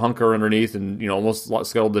them all to hunker underneath and almost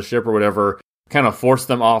scuttled the ship or whatever, kind of forced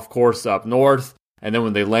them off course up north. And then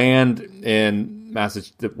when they land in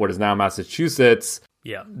what is now Massachusetts,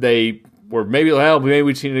 they were maybe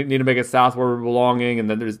we need to make it south where we're belonging. And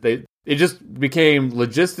then it just became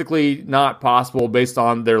logistically not possible based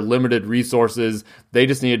on their limited resources. They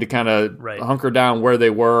just needed to kind of hunker down where they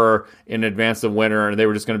were in advance of winter, and they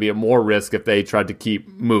were just going to be at more risk if they tried to keep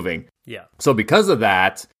moving. Yeah. So because of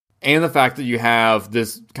that, and the fact that you have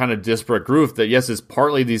this kind of disparate group that, yes, is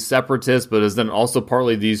partly these separatists, but is then also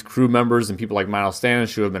partly these crew members and people like Miles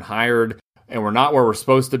Standish who have been hired, and we're not where we're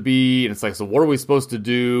supposed to be. And it's like, so what are we supposed to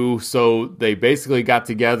do? So they basically got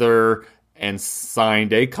together and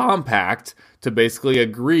signed a compact to basically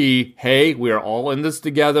agree, hey, we are all in this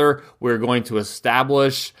together. We're going to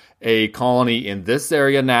establish a colony in this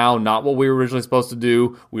area now, not what we were originally supposed to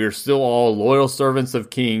do. We are still all loyal servants of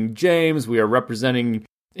King James. We are representing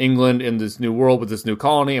England in this new world with this new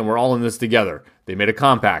colony, and we're all in this together. They made a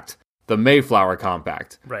compact, the Mayflower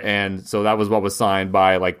Compact. Right. And so that was what was signed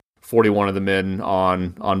by like 41 of the men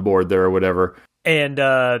on board there or whatever. And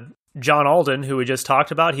John Alden, who we just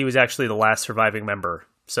talked about, he was actually the last surviving member.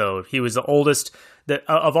 So he was the oldest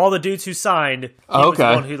of all the dudes who signed. He was the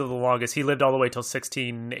one who lived the longest. He lived all the way till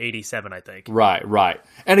 1687, I think. Right.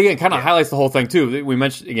 And again, kind of highlights the whole thing too. We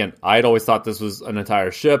mentioned, again, I had always thought this was an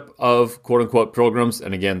entire ship of quote unquote pilgrims.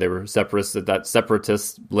 And again, they were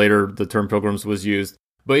separatists. Later, the term pilgrims was used.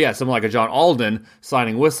 But yeah, someone like a John Alden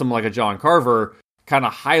signing with someone like a John Carver kind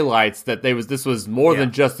of highlights that this was more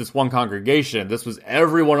than just this one congregation. This was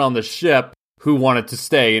everyone on the ship who wanted to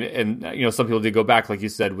stay. And some people did go back, like you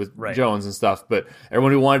said, with Jones and stuff. But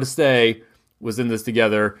everyone who wanted to stay was in this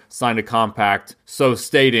together, signed a compact, so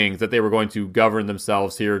stating that they were going to govern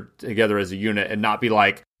themselves here together as a unit and not be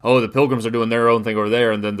like, oh, the pilgrims are doing their own thing over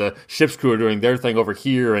there, and then the ship's crew are doing their thing over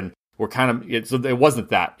here. And we're so it wasn't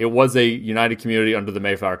that. It was a united community under the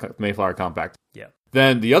Mayflower Compact. Yeah.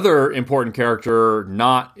 Then the other important character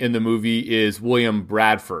not in the movie is William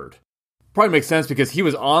Bradford. Probably makes sense because he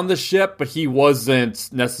was on the ship, but he wasn't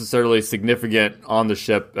necessarily significant on the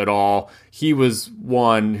ship at all. He was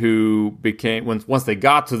one who became, once they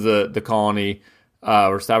got to the colony,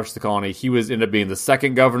 or established the colony, he ended up being the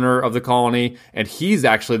second governor of the colony, and he's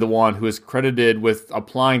actually the one who is credited with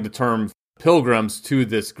applying the term pilgrims to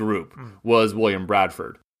this group, was William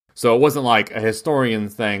Bradford. So it wasn't like a historian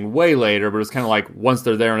thing way later, but it was kind of like once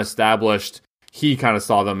they're there and established, he kind of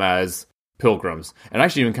saw them as pilgrims. And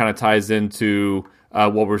actually even kind of ties into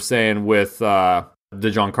what we're saying with the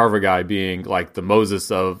John Carver guy being like the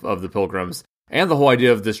Moses of the pilgrims. And the whole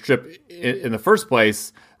idea of this trip in the first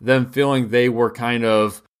place, them feeling they were kind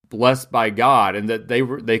of blessed by God, and that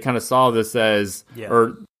they kind of saw this as,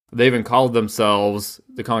 or they even called themselves,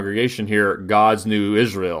 the congregation here, God's new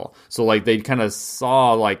Israel. So like they kind of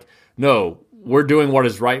saw like, no, we're doing what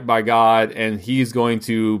is right by God, and He's going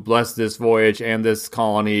to bless this voyage and this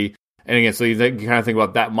colony. And again, so you kind of think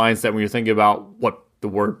about that mindset when you're thinking about what the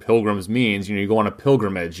word pilgrims means. You go on a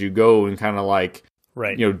pilgrimage, you go and kind of like,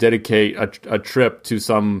 dedicate a trip to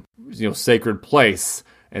some, sacred place.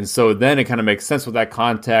 And so then it kind of makes sense with that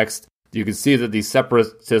context. You can see that these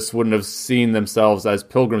separatists wouldn't have seen themselves as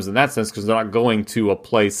pilgrims in that sense because they're not going to a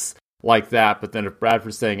place like that. But then if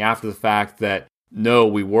Bradford's saying after the fact that, no,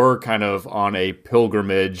 we were kind of on a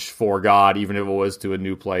pilgrimage for God, even if it was to a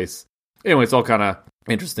new place. Anyway, it's all kind of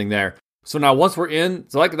interesting there. So now once we're in,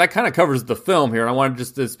 so like that kind of covers the film here. And I want to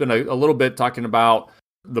just spend a little bit talking about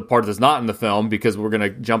the part that's not in the film because we're going to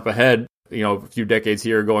jump ahead, a few decades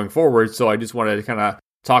here going forward. So I just wanted to kind of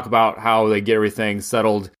talk about how they get everything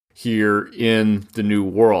settled here in the new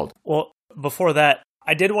world. Well, before that,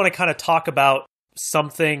 I did want to kind of talk about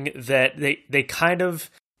something that they kind of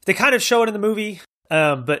show it in the movie,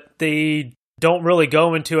 but they don't really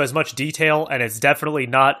go into as much detail, and it's definitely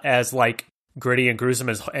not as like gritty and gruesome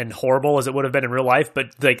and horrible as it would have been in real life, but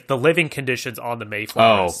like the living conditions on the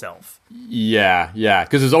Mayflower itself. Yeah,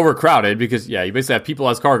 because it's overcrowded because, you basically have people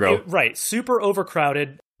as cargo. Right, super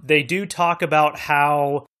overcrowded. They do talk about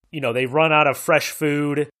how, they run out of fresh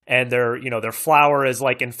food and their flour is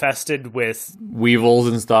like infested with weevils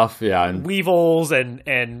and stuff. Yeah. And weevils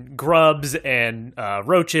and grubs and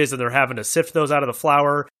roaches, and they're having to sift those out of the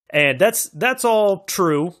flour. And that's all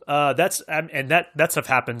true. That stuff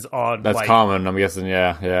happens on. That's common, I'm guessing.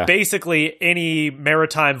 Yeah. Basically, any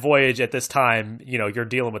maritime voyage at this time, you're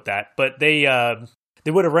dealing with that. But they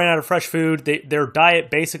would have ran out of fresh food. Their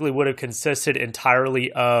diet basically would have consisted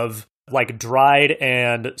entirely of like dried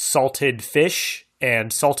and salted fish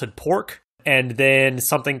and salted pork, and then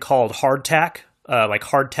something called hardtack. Like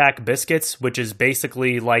hardtack biscuits, which is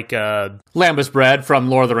basically like lambus bread from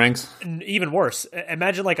Lord of the Rings. Even worse.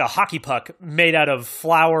 Imagine like a hockey puck made out of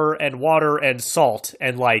flour and water and salt,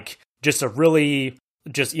 and like just a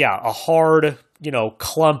hard,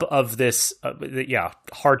 clump of this,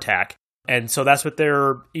 hardtack. And so that's what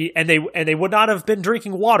and they would not have been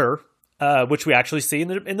drinking water, which we actually see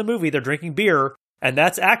in the movie. They're drinking beer, and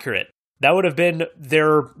that's accurate. That would have been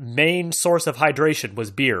their main source of hydration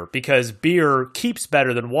was beer, because beer keeps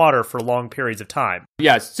better than water for long periods of time.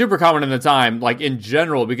 Yeah, it's super common in the time, like in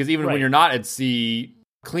general, because even when you're not at sea,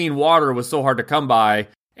 clean water was so hard to come by.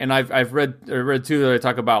 And I've read too that I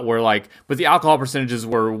talk about where but the alcohol percentages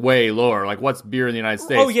were way lower. Like what's beer in the United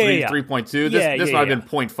States? 3.2. This might have been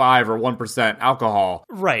 0.5 or 1% alcohol.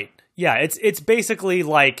 Right. Yeah, it's basically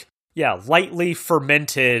lightly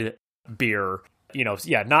fermented beer.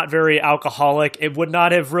 Not very alcoholic. It would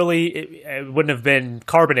not have it wouldn't have been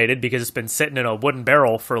carbonated because it's been sitting in a wooden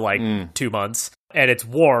barrel for 2 months and it's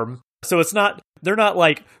warm. So they're not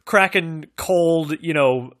like cracking cold,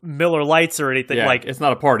 Miller Lights or anything. Yeah, it's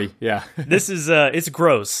not a party. Yeah. This is, it's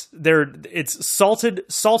gross. It's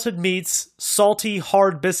salted meats, salty,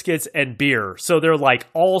 hard biscuits, and beer. So they're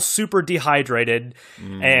all super dehydrated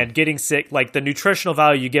and getting sick. Like the nutritional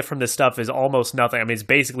value you get from this stuff is almost nothing. I mean, it's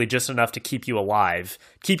basically just enough to keep you alive,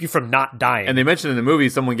 keep you from not dying. And they mentioned in the movie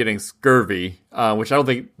someone getting scurvy, which I don't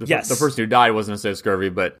think the person who died wasn't necessarily scurvy,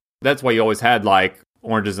 but that's why you always had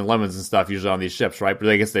oranges and lemons and stuff usually on these ships, right? But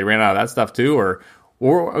I guess they ran out of that stuff too, or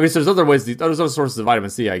I guess there's other ways, there's other sources of vitamin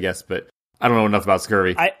C, I guess, but I don't know enough about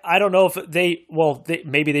scurvy. I don't know if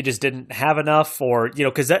maybe they just didn't have enough, or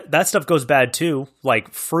because that stuff goes bad too.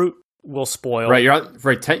 Like fruit will spoil. Right,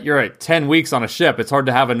 you're at 10 weeks on a ship. It's hard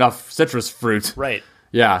to have enough citrus fruit. Right.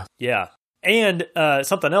 Yeah. And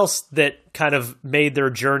something else that kind of made their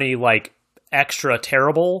journey extra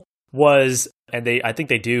terrible was, and I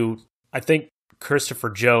think Christopher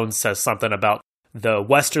Jones says something about the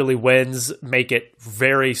westerly winds make it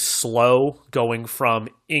very slow going from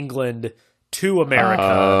England to America.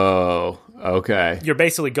 Oh, okay. You're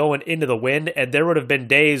basically going into the wind, and there would have been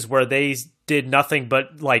days where they did nothing but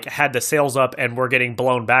had the sails up and were getting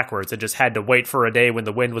blown backwards and just had to wait for a day when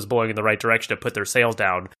the wind was blowing in the right direction to put their sails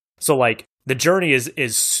down. So the journey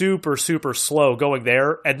is super, super slow going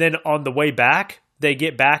there. And then on the way back, they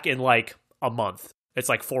get back in a month. It's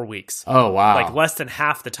 4 weeks. Oh, wow. Less than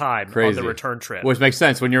half the time on the return trip. Which makes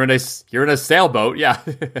sense when you're in a sailboat. Yeah.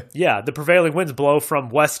 Yeah. The prevailing winds blow from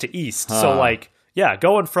west to east. So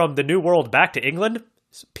going from the New World back to England,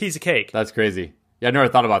 piece of cake. That's crazy. Yeah, I never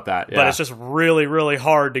thought about that. Yeah. But it's just really, really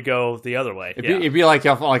hard to go the other way. It'd be like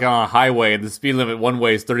on a highway, and the speed limit one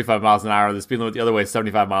way is 35 miles an hour, and the speed limit the other way is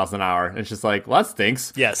 75 miles an hour. And it's just well, that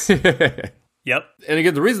stinks. Yes. Yep. And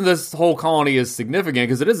again, the reason this whole colony is significant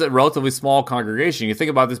because it is a relatively small congregation. You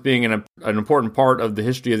think about this being an important part of the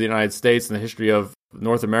history of the United States and the history of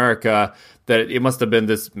North America, that it must have been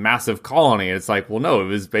this massive colony. And it's like, well, no, it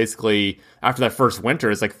was basically after that first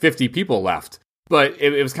winter, it's like 50 people left. But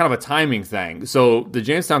it was kind of a timing thing. So the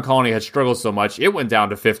Jamestown colony had struggled so much, it went down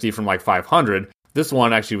to 50 from like 500. This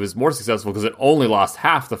one actually was more successful because it only lost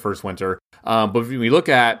half the first winter. But if we look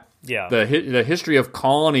at the history of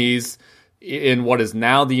colonies in what is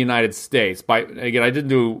now the United States, again, I didn't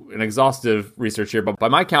do an exhaustive research here, but by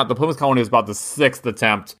my count, the Plymouth colony was about the 6th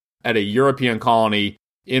attempt at a European colony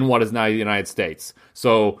in what is now the United States.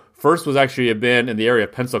 So first was actually been in the area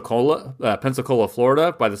of Pensacola,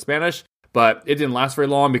 Florida, by the Spanish. But it didn't last very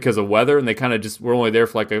long because of weather, and they kind of just were only there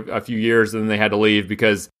for like a few years, and then they had to leave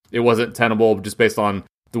because it wasn't tenable just based on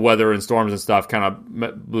the weather and storms and stuff. Kind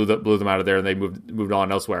of blew them out of there, and they moved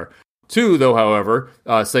on elsewhere. 2, though, however,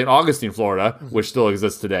 St. Augustine, Florida, which still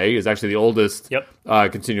exists today, is actually the oldest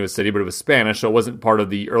continuous city, but it was Spanish, so it wasn't part of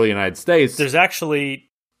the early United States.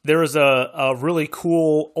 There is a really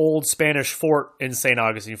cool old Spanish fort in St.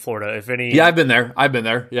 Augustine, Florida. I've been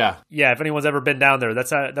there. Yeah. Yeah, if anyone's ever been down there,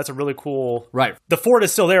 that's a really cool. Right. The fort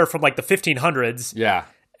is still there from like the 1500s. Yeah.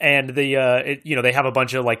 And they have a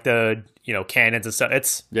bunch of like the cannons and stuff.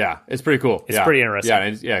 It's pretty cool. It's pretty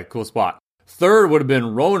interesting. Yeah, cool spot. 3rd would have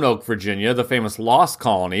been Roanoke, Virginia, the famous lost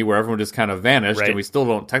colony where everyone just kind of vanished, and we still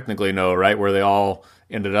don't technically know where they all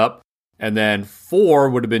ended up. And then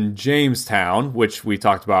 4 would have been Jamestown, which we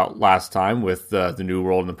talked about last time with the New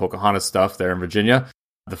World and the Pocahontas stuff there in Virginia.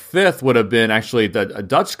 The 5th would have been actually a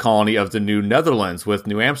Dutch colony of the New Netherlands, with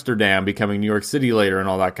New Amsterdam becoming New York City later and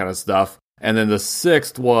all that kind of stuff. And then the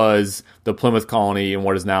 6th was the Plymouth colony in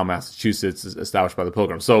what is now Massachusetts, established by the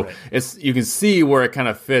Pilgrims. So you can see where it kind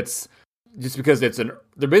of fits, just because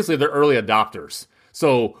they're basically early adopters.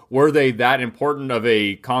 So were they that important of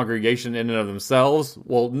a congregation in and of themselves?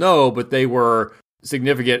 Well, no, but they were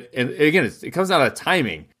significant. And again, it comes down to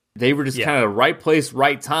timing. They were just kind of right place,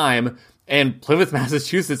 right time. And Plymouth,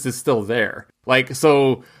 Massachusetts is still there.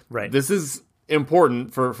 This is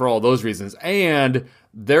important for all those reasons. And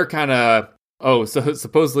they're kind of, so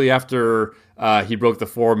supposedly after he broke the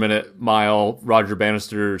 4-minute mile, Roger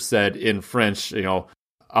Bannister said in French,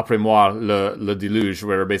 après moi le déluge,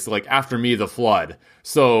 where basically like after me the flood.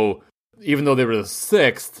 So even though they were the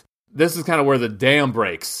 6th, this is kind of where the dam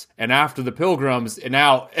breaks. And after the Pilgrims, and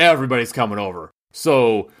now everybody's coming over.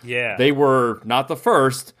 So they were not the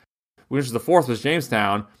first, which the 4th was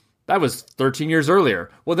Jamestown. That was 13 years earlier.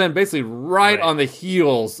 Well, then basically right on the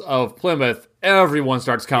heels of Plymouth, everyone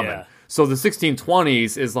starts coming. Yeah. So the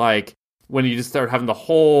 1620s is like when you just start having the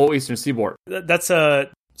whole eastern seaboard. That's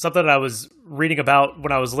something that I was reading about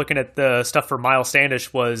when I was looking at the stuff for Miles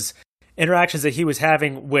Standish, was interactions that he was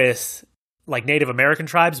having with like Native American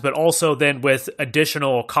tribes, but also then with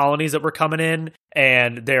additional colonies that were coming in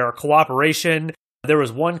and their cooperation. There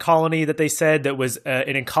was one colony that they said that was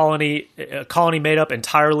a colony made up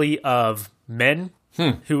entirely of men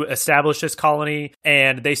who established this colony,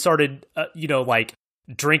 and they started,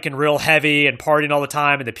 drinking real heavy and partying all the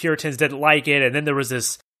time, and the Puritans didn't like it. And then there was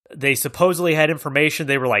this, they supposedly had information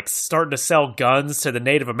they were like starting to sell guns to the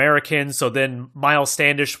Native Americans. So then Miles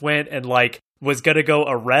Standish went and was going to go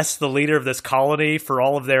arrest the leader of this colony for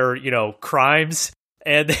all of their, crimes.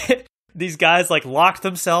 And these guys locked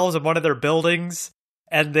themselves in one of their buildings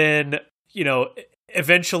and then,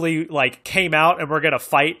 eventually came out and were going to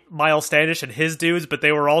fight Miles Standish and his dudes, but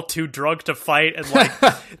they were all too drunk to fight. And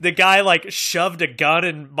the guy shoved a gun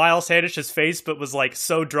in Miles Standish's face, but was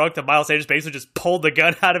so drunk that Miles Standish basically just pulled the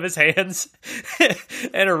gun out of his hands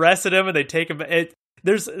and arrested him, and they take him.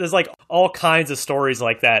 There's all kinds of stories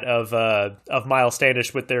like that of Miles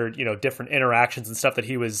Standish with their different interactions and stuff that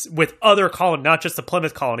he was with other colonies, not just the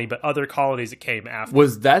Plymouth colony, but other colonies that came after.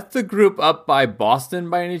 Was that the group up by Boston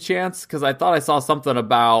by any chance? Because I thought I saw something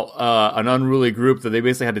about an unruly group that they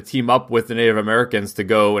basically had to team up with the Native Americans to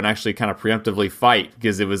go and actually kind of preemptively fight,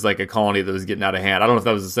 because it was a colony that was getting out of hand. I don't know if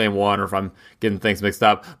that was the same one or if I'm getting things mixed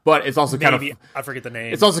up, but it's also kind of, I forget the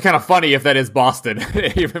name. It's also kind of funny if that is Boston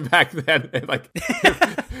even back then.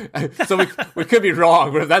 So we could be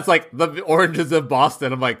wrong, but if that's the oranges of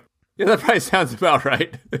Boston, I'm yeah, that probably sounds about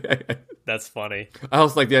right. That's funny. I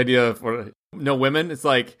also like the idea of no women. It's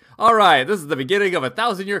all right, this is the beginning of a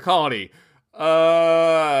 1,000-year colony.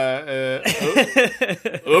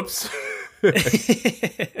 Oops.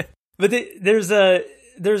 But there's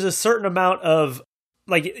a certain amount of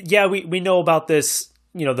we know about this,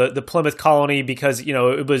 the Plymouth colony, because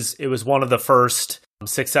it was one of the first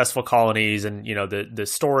successful colonies, and the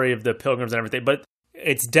story of the Pilgrims and everything, but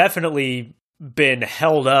it's definitely been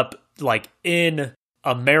held up like in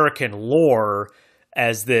American lore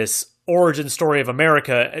as this origin story of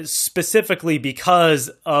America, specifically because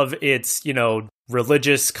of its,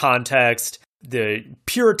 religious context, the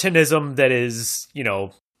Puritanism that is,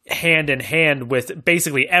 hand in hand with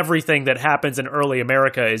basically everything that happens in early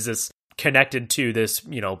America is this connected to this,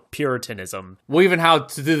 Puritanism. Well, even how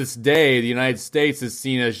to this day, the United States is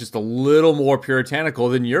seen as just a little more puritanical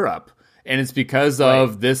than Europe. And it's because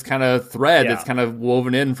of this kind of thread that's kind of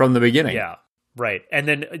woven in from the beginning. Yeah, right. And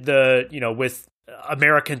then with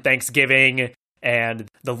American Thanksgiving and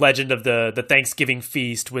the legend of the Thanksgiving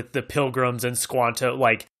feast with the Pilgrims and Squanto,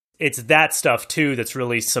 like it's that stuff too that's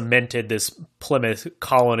really cemented this Plymouth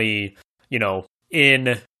colony,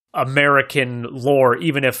 in American lore,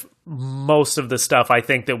 even if most of the stuff I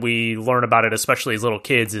think that we learn about it, especially as little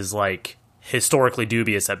kids, is like historically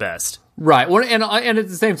dubious at best. Right. Well, and at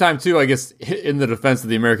the same time, too, I guess in the defense of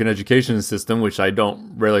the American education system, which I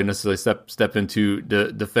don't really necessarily step into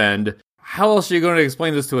to defend, how else are you going to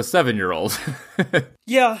explain this to a 7-year-old?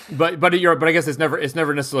 Yeah. But I guess it's never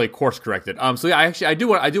necessarily course corrected. So yeah, I do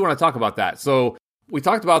want to talk about that. So we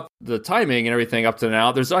talked about the timing and everything up to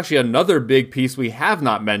now. There's actually another big piece we have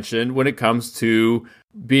not mentioned when it comes to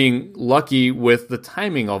being lucky with the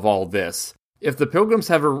timing of all this. If the Pilgrims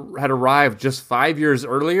had arrived just 5 years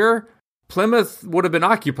earlier, Plymouth would have been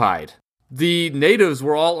occupied. The natives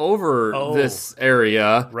were all over this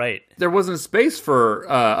area. Right. There wasn't space for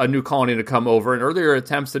a new colony to come over, and earlier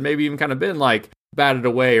attempts had maybe even kind of been like batted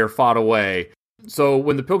away or fought away. So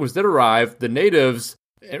when the Pilgrims did arrive, the natives,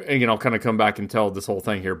 and I'll kind of come back and tell this whole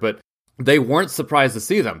thing here, but they weren't surprised to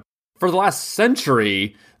see them. For the last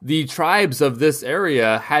century, the tribes of this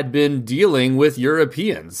area had been dealing with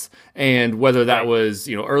Europeans, and whether that was,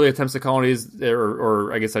 early attempts at colonies,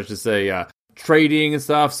 or I guess I should say, trading and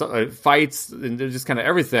stuff, fights, and just kind of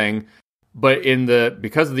everything. But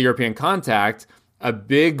because of the European contact, a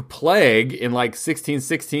big plague in like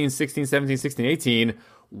 1616, 1617, 1618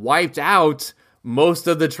 wiped out most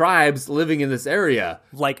of the tribes living in this area.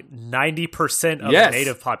 Like 90% of the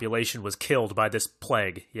native population was killed by this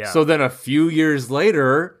plague. Yeah. So then a few years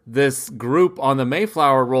later, this group on the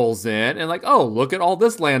Mayflower rolls in and like, oh, look at all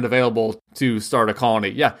this land available to start a colony.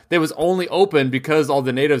 Yeah, they was only open because all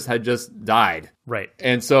the natives had just died. Right.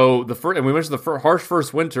 And so and we mentioned the harsh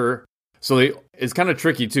first winter. So it's kind of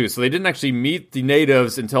tricky too. So they didn't actually meet the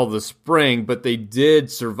natives until the spring, but they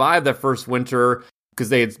did survive that first winter, because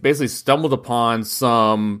they had basically stumbled upon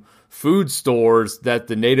some food stores that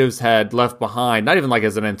the natives had left behind. Not even like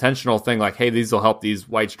as an intentional thing, like, hey, these will help these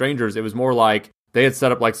white strangers. It was more like they had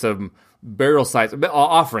set up like some burial sites,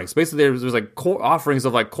 offerings. Basically, there was like offerings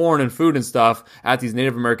of like corn and food and stuff at these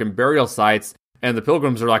Native American burial sites. And the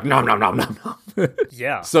Pilgrims are like, no.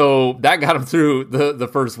 Yeah. So that got them through the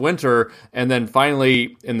first winter. And then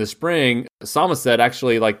finally in the spring, Samoset,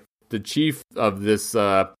 actually like the chief of this,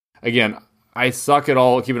 again, I suck at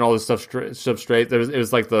all keeping all this stuff straight. It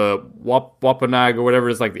was like the Wapanag or whatever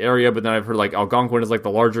is like the area, but then I've heard like Algonquin is like the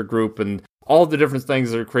larger group, and all the different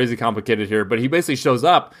things are crazy complicated here. But he basically shows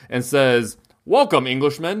up and says, "Welcome,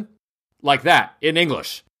 Englishmen," like that in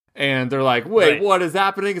English. And they're like, wait, What is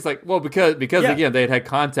happening? It's like, well, because again, they had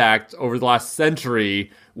contact over the last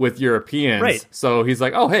century with Europeans. Right. So he's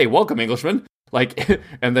like, oh, hey, welcome, Englishmen. Like,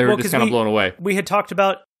 and they were just kind of blown away. We had talked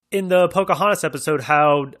about in the Pocahontas episode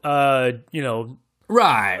how,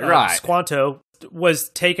 Squanto was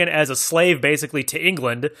taken as a slave basically to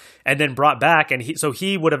England and then brought back, and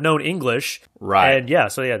he would have known English. Right. And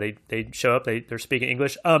they show up, they're speaking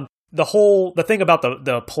English. The thing about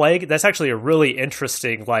the plague, that's actually a really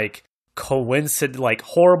interesting, like,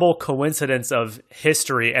 horrible coincidence of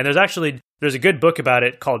history. And there's a good book about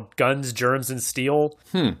it called Guns, Germs, and Steel.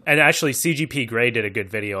 And actually CGP Grey did a good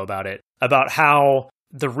video about it, about how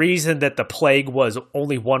the reason that the plague was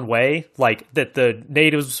only one way, like that the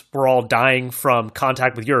natives were all dying from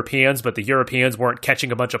contact with Europeans, but the Europeans weren't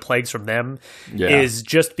catching a bunch of plagues from them, is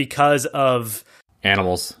just because of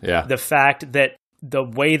animals. Yeah. The fact that the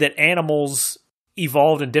way that animals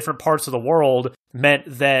evolved in different parts of the world meant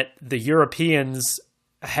that the Europeans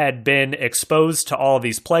had been exposed to all of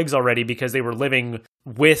these plagues already because they were living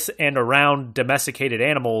with and around domesticated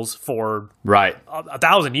animals for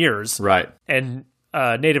 1,000 years. Right. And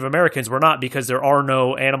Native Americans were not, because there are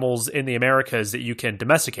no animals in the Americas that you can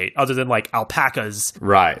domesticate other than like alpacas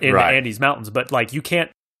in the Andes Mountains. But like you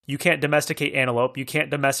can't domesticate antelope. You can't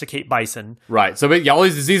domesticate bison. Right. So all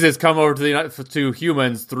these diseases come over to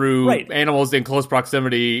humans through animals in close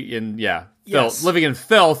proximity. Filth. Living in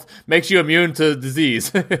filth makes you immune to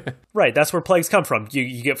disease. Right. That's where plagues come from.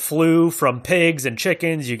 You get flu from pigs and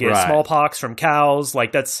chickens. You get smallpox from cows.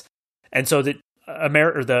 Like that's, and so that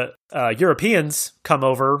the Europeans come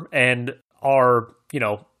over and are,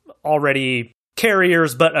 already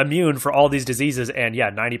carriers but immune for all these diseases, and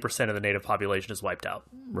 90% of the native population is wiped out.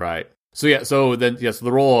 Right. So the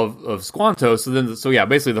role of Squanto.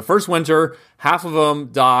 Basically the first winter, half of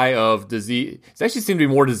them die of disease. It actually seemed to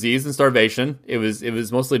be more disease than starvation. It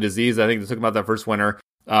was mostly disease. I think they took about that first winter.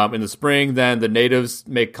 In the spring, then the natives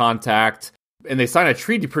make contact, and they sign a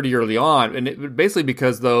treaty pretty early on. And it basically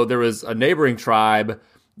because though there was a neighboring tribe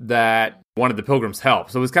that wanted the Pilgrims' help,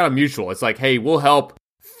 so it was kind of mutual. It's like, hey, we'll help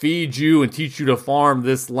feed you and teach you to farm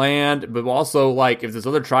this land, but also like if this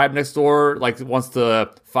other tribe next door like wants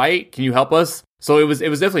to fight, can you help us? So it was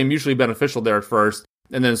definitely mutually beneficial there at first.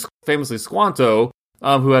 And then famously Squanto,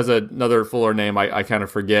 who has another fuller name I kind of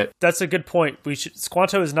forget. That's a good point.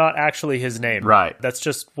 Squanto is not actually his name. Right. That's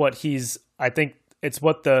just what I think it's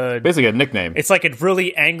what basically a nickname. It's like a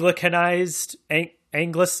really Anglicanized,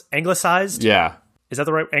 anglicized. Yeah. Is that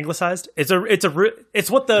the right anglicized? It's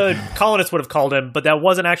what the colonists would have called him, but that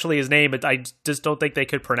wasn't actually his name. I just don't think they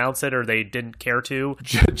could pronounce it, or they didn't care to.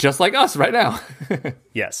 Just like us right now.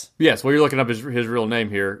 Yes. Yes. Well, you're looking up his real name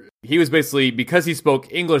here. He was basically, because he spoke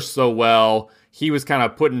English so well, he was kind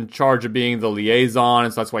of put in charge of being the liaison,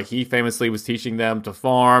 and so that's why he famously was teaching them to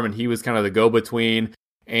farm, and he was kind of the go-between.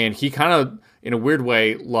 And he kind of, in a weird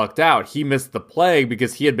way, lucked out. He missed the plague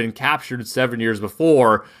because he had been captured 7 years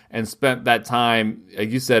before and spent that time,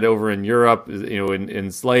 like you said, over in Europe,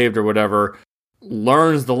 enslaved or whatever,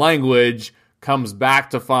 learns the language, comes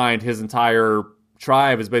back to find his entire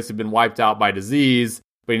tribe has basically been wiped out by disease,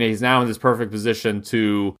 but he's now in this perfect position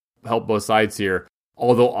to help both sides here.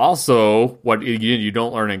 Although also, what you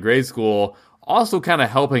don't learn in grade school, also kind of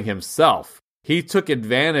helping himself. He took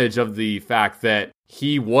advantage of the fact that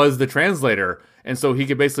he was the translator. And so he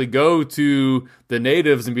could basically go to the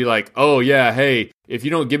natives and be like, oh yeah, hey, if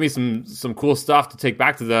you don't give me some cool stuff to take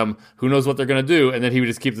back to them, who knows what they're going to do? And then he would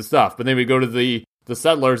just keep the stuff. But then we go to the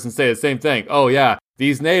settlers and say the same thing. Oh yeah,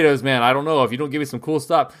 these natives, man, I don't know, if you don't give me some cool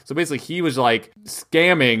stuff. So basically he was like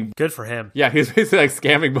scamming. Good for him. Yeah, he was basically like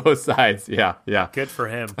scamming both sides. Yeah. Good for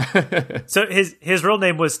him. So his real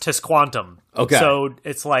name was Tisquantum. Okay. So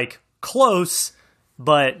it's like close,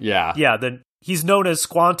 but he's known as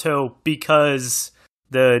Squanto because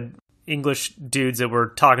the English dudes that were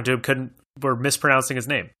talking to him were mispronouncing his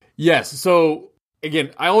name. Yes. So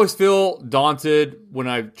again, I always feel daunted when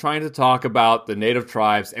I'm trying to talk about the native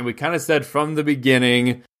tribes, and we kind of said from the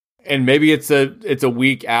beginning, and maybe it's a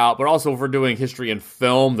week out, but also if we're doing history and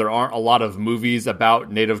film, there aren't a lot of movies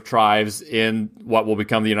about native tribes in what will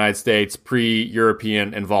become the United States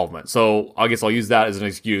pre-European involvement. So I guess I'll use that as an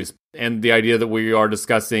excuse. And the idea that we are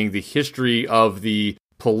discussing the history of the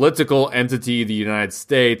political entity, the United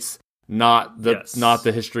States, not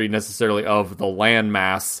the history necessarily of the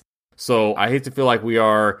landmass. So I hate to feel like we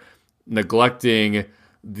are neglecting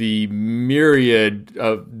the myriad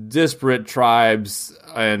of disparate tribes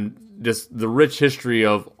and just the rich history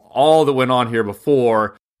of all that went on here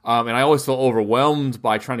before. And I always feel overwhelmed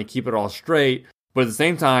by trying to keep it all straight. But at the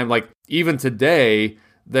same time, like even today,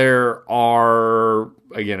 there are,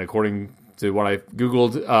 again, according to what I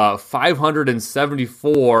Googled,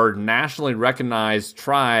 574 nationally recognized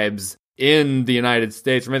tribes in the United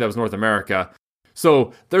States, or maybe that was North America.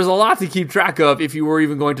 So there's a lot to keep track of if you were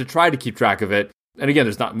even going to try to keep track of it. And again,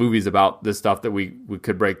 there's not movies about this stuff that we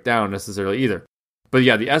could break down necessarily either. But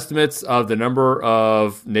yeah, the estimates of the number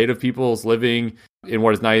of native peoples living in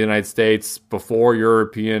what is now the United States before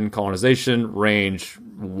European colonization range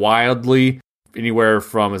wildly, anywhere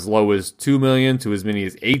from as low as 2 million to as many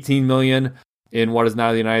as 18 million in what is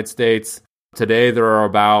now the United States. Today, there are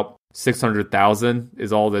about 600,000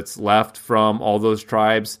 is all that's left from all those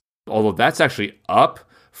tribes, although that's actually up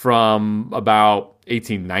from about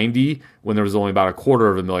 1890 when there was only about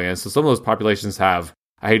 250,000. So some of those populations have,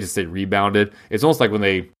 I hate to say rebounded. It's almost like when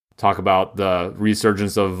they talk about the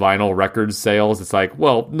resurgence of vinyl record sales. It's like,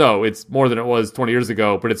 well, no, it's more than it was 20 years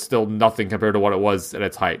ago, but it's still nothing compared to what it was at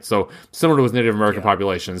its height. So similar to with Native American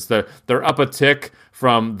populations, they're up a tick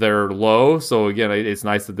from their low. So again, it's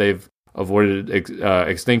nice that they've avoided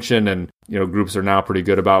extinction, and groups are now pretty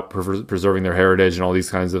good about preserving their heritage and all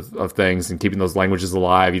these kinds of things and keeping those languages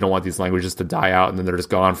alive. You don't want these languages to die out and then they're just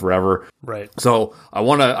gone forever. Right. So I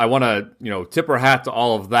want to tip our hat to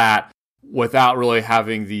all of that without really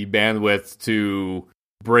having the bandwidth to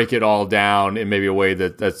break it all down in maybe a way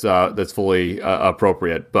that's fully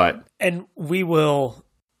appropriate. And we will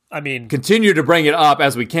I mean, continue to bring it up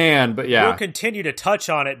as we can, but yeah. We'll continue to touch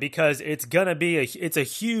on it because it's going to be it's a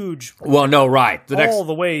huge... Well, no, right. All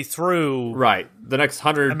the way through... Right. The next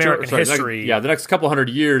American history. The next couple hundred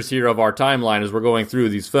years here of our timeline as we're going through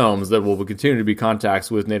these films that will continue to be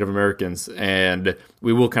contacts with Native Americans, and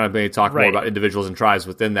we will kind of maybe talk more about individuals and tribes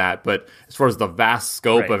within that, but as far as the vast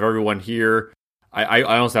scope of everyone here, I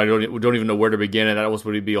honestly don't even know where to begin, and that almost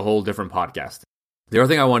would be a whole different podcast. The other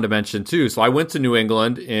thing I wanted to mention, too, so I went to New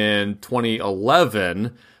England in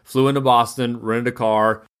 2011, flew into Boston, rented a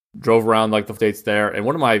car, drove around like the states there, and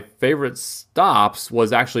one of my favorite stops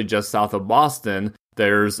was actually just south of Boston.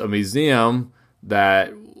 There's a museum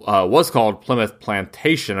that was called Plymouth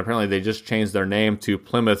Plantation. Apparently, they just changed their name to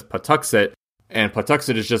Plymouth Patuxet, and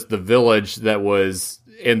Patuxet is just the village that was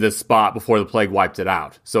in this spot before the plague wiped it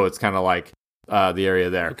out. So it's kind of like the area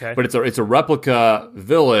there. Okay. But it's a replica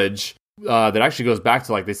village that actually goes back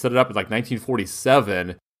to, like, they set it up in like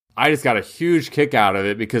 1947. I just got a huge kick out of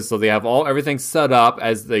it because so they have everything set up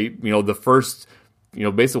as the first,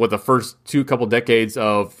 basically what the first couple decades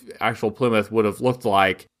of actual Plymouth would have looked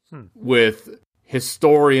like with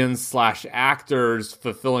historians / actors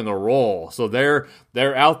fulfilling a role. So they're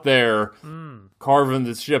out there carving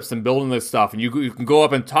the ships and building this stuff, and you can go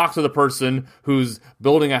up and talk to the person who's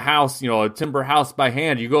building a house, a timber house by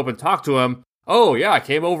hand. You go up and talk to him. Oh, yeah, I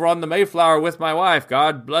came over on the Mayflower with my wife.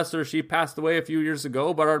 God bless her. She passed away a few years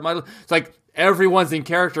ago. But it's like everyone's in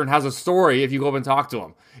character and has a story if you go up and talk to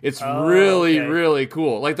them. It's really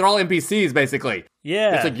cool. Like, they're all NPCs, basically.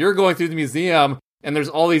 Yeah. It's like you're going through the museum, and there's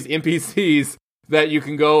all these NPCs that you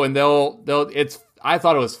can go, and I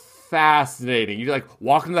thought it was fascinating. You like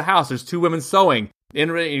walk into the house, there's two women sewing,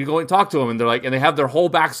 and you go and talk to them, and they're like, and they have their whole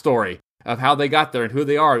backstory of how they got there and who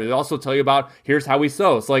they are. They also tell you about, here's how we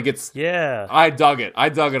sew. So like I dug it a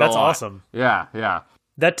lot. That's awesome. Yeah.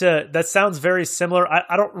 That sounds very similar.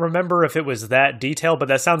 I don't remember if it was that detailed, but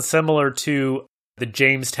that sounds similar to the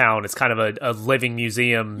Jamestown. It's kind of a living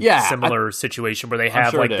museum, similar situation where they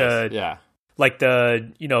have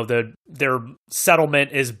their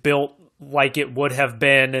settlement is built like it would have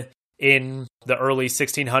been in the early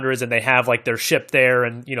 1600s, and they have like their ship there,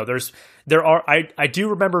 and I do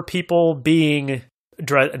remember people being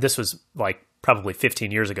dressed. This was like probably 15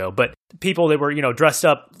 years ago, but people that were dressed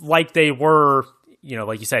up like they were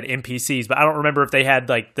like you said, NPCs, but I don't remember if they had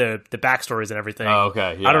like the backstories and everything. Oh,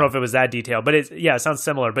 okay. Yeah. I don't know if it was that detailed, but it sounds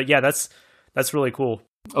similar. But yeah, that's really cool.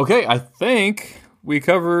 Okay, I think we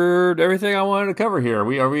covered everything I wanted to cover here.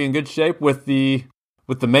 Are we in good shape with the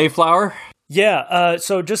Mayflower? Yeah,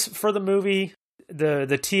 so just for the movie, the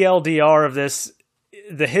TLDR of this,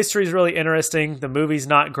 the history is really interesting. The movie's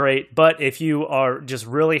not great, but if you are just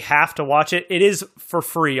really have to watch it, it is for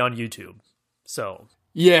free on YouTube. So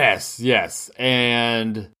yes,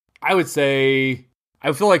 and I would say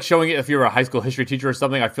I feel like showing it if you're a high school history teacher or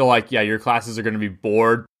something. I feel like your classes are going to be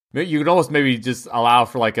bored. You could almost maybe just allow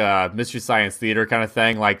for like a Mystery Science Theater kind of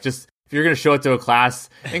thing, like just. If you're going to show it to a class,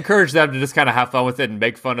 encourage them to just kind of have fun with it and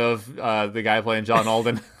make fun of the guy playing John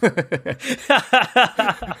Alden.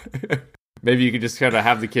 Maybe you could just kind of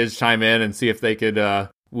have the kids chime in and see if they could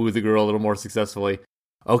woo the girl a little more successfully.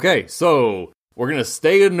 Okay, so we're going to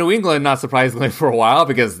stay in New England, not surprisingly, for a while,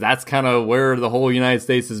 because that's kind of where the whole United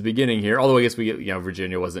States is beginning here. Although I guess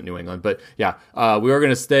Virginia wasn't New England. But yeah, we are going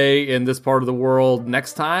to stay in this part of the world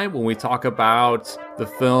next time when we talk about the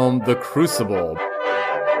film The Crucible.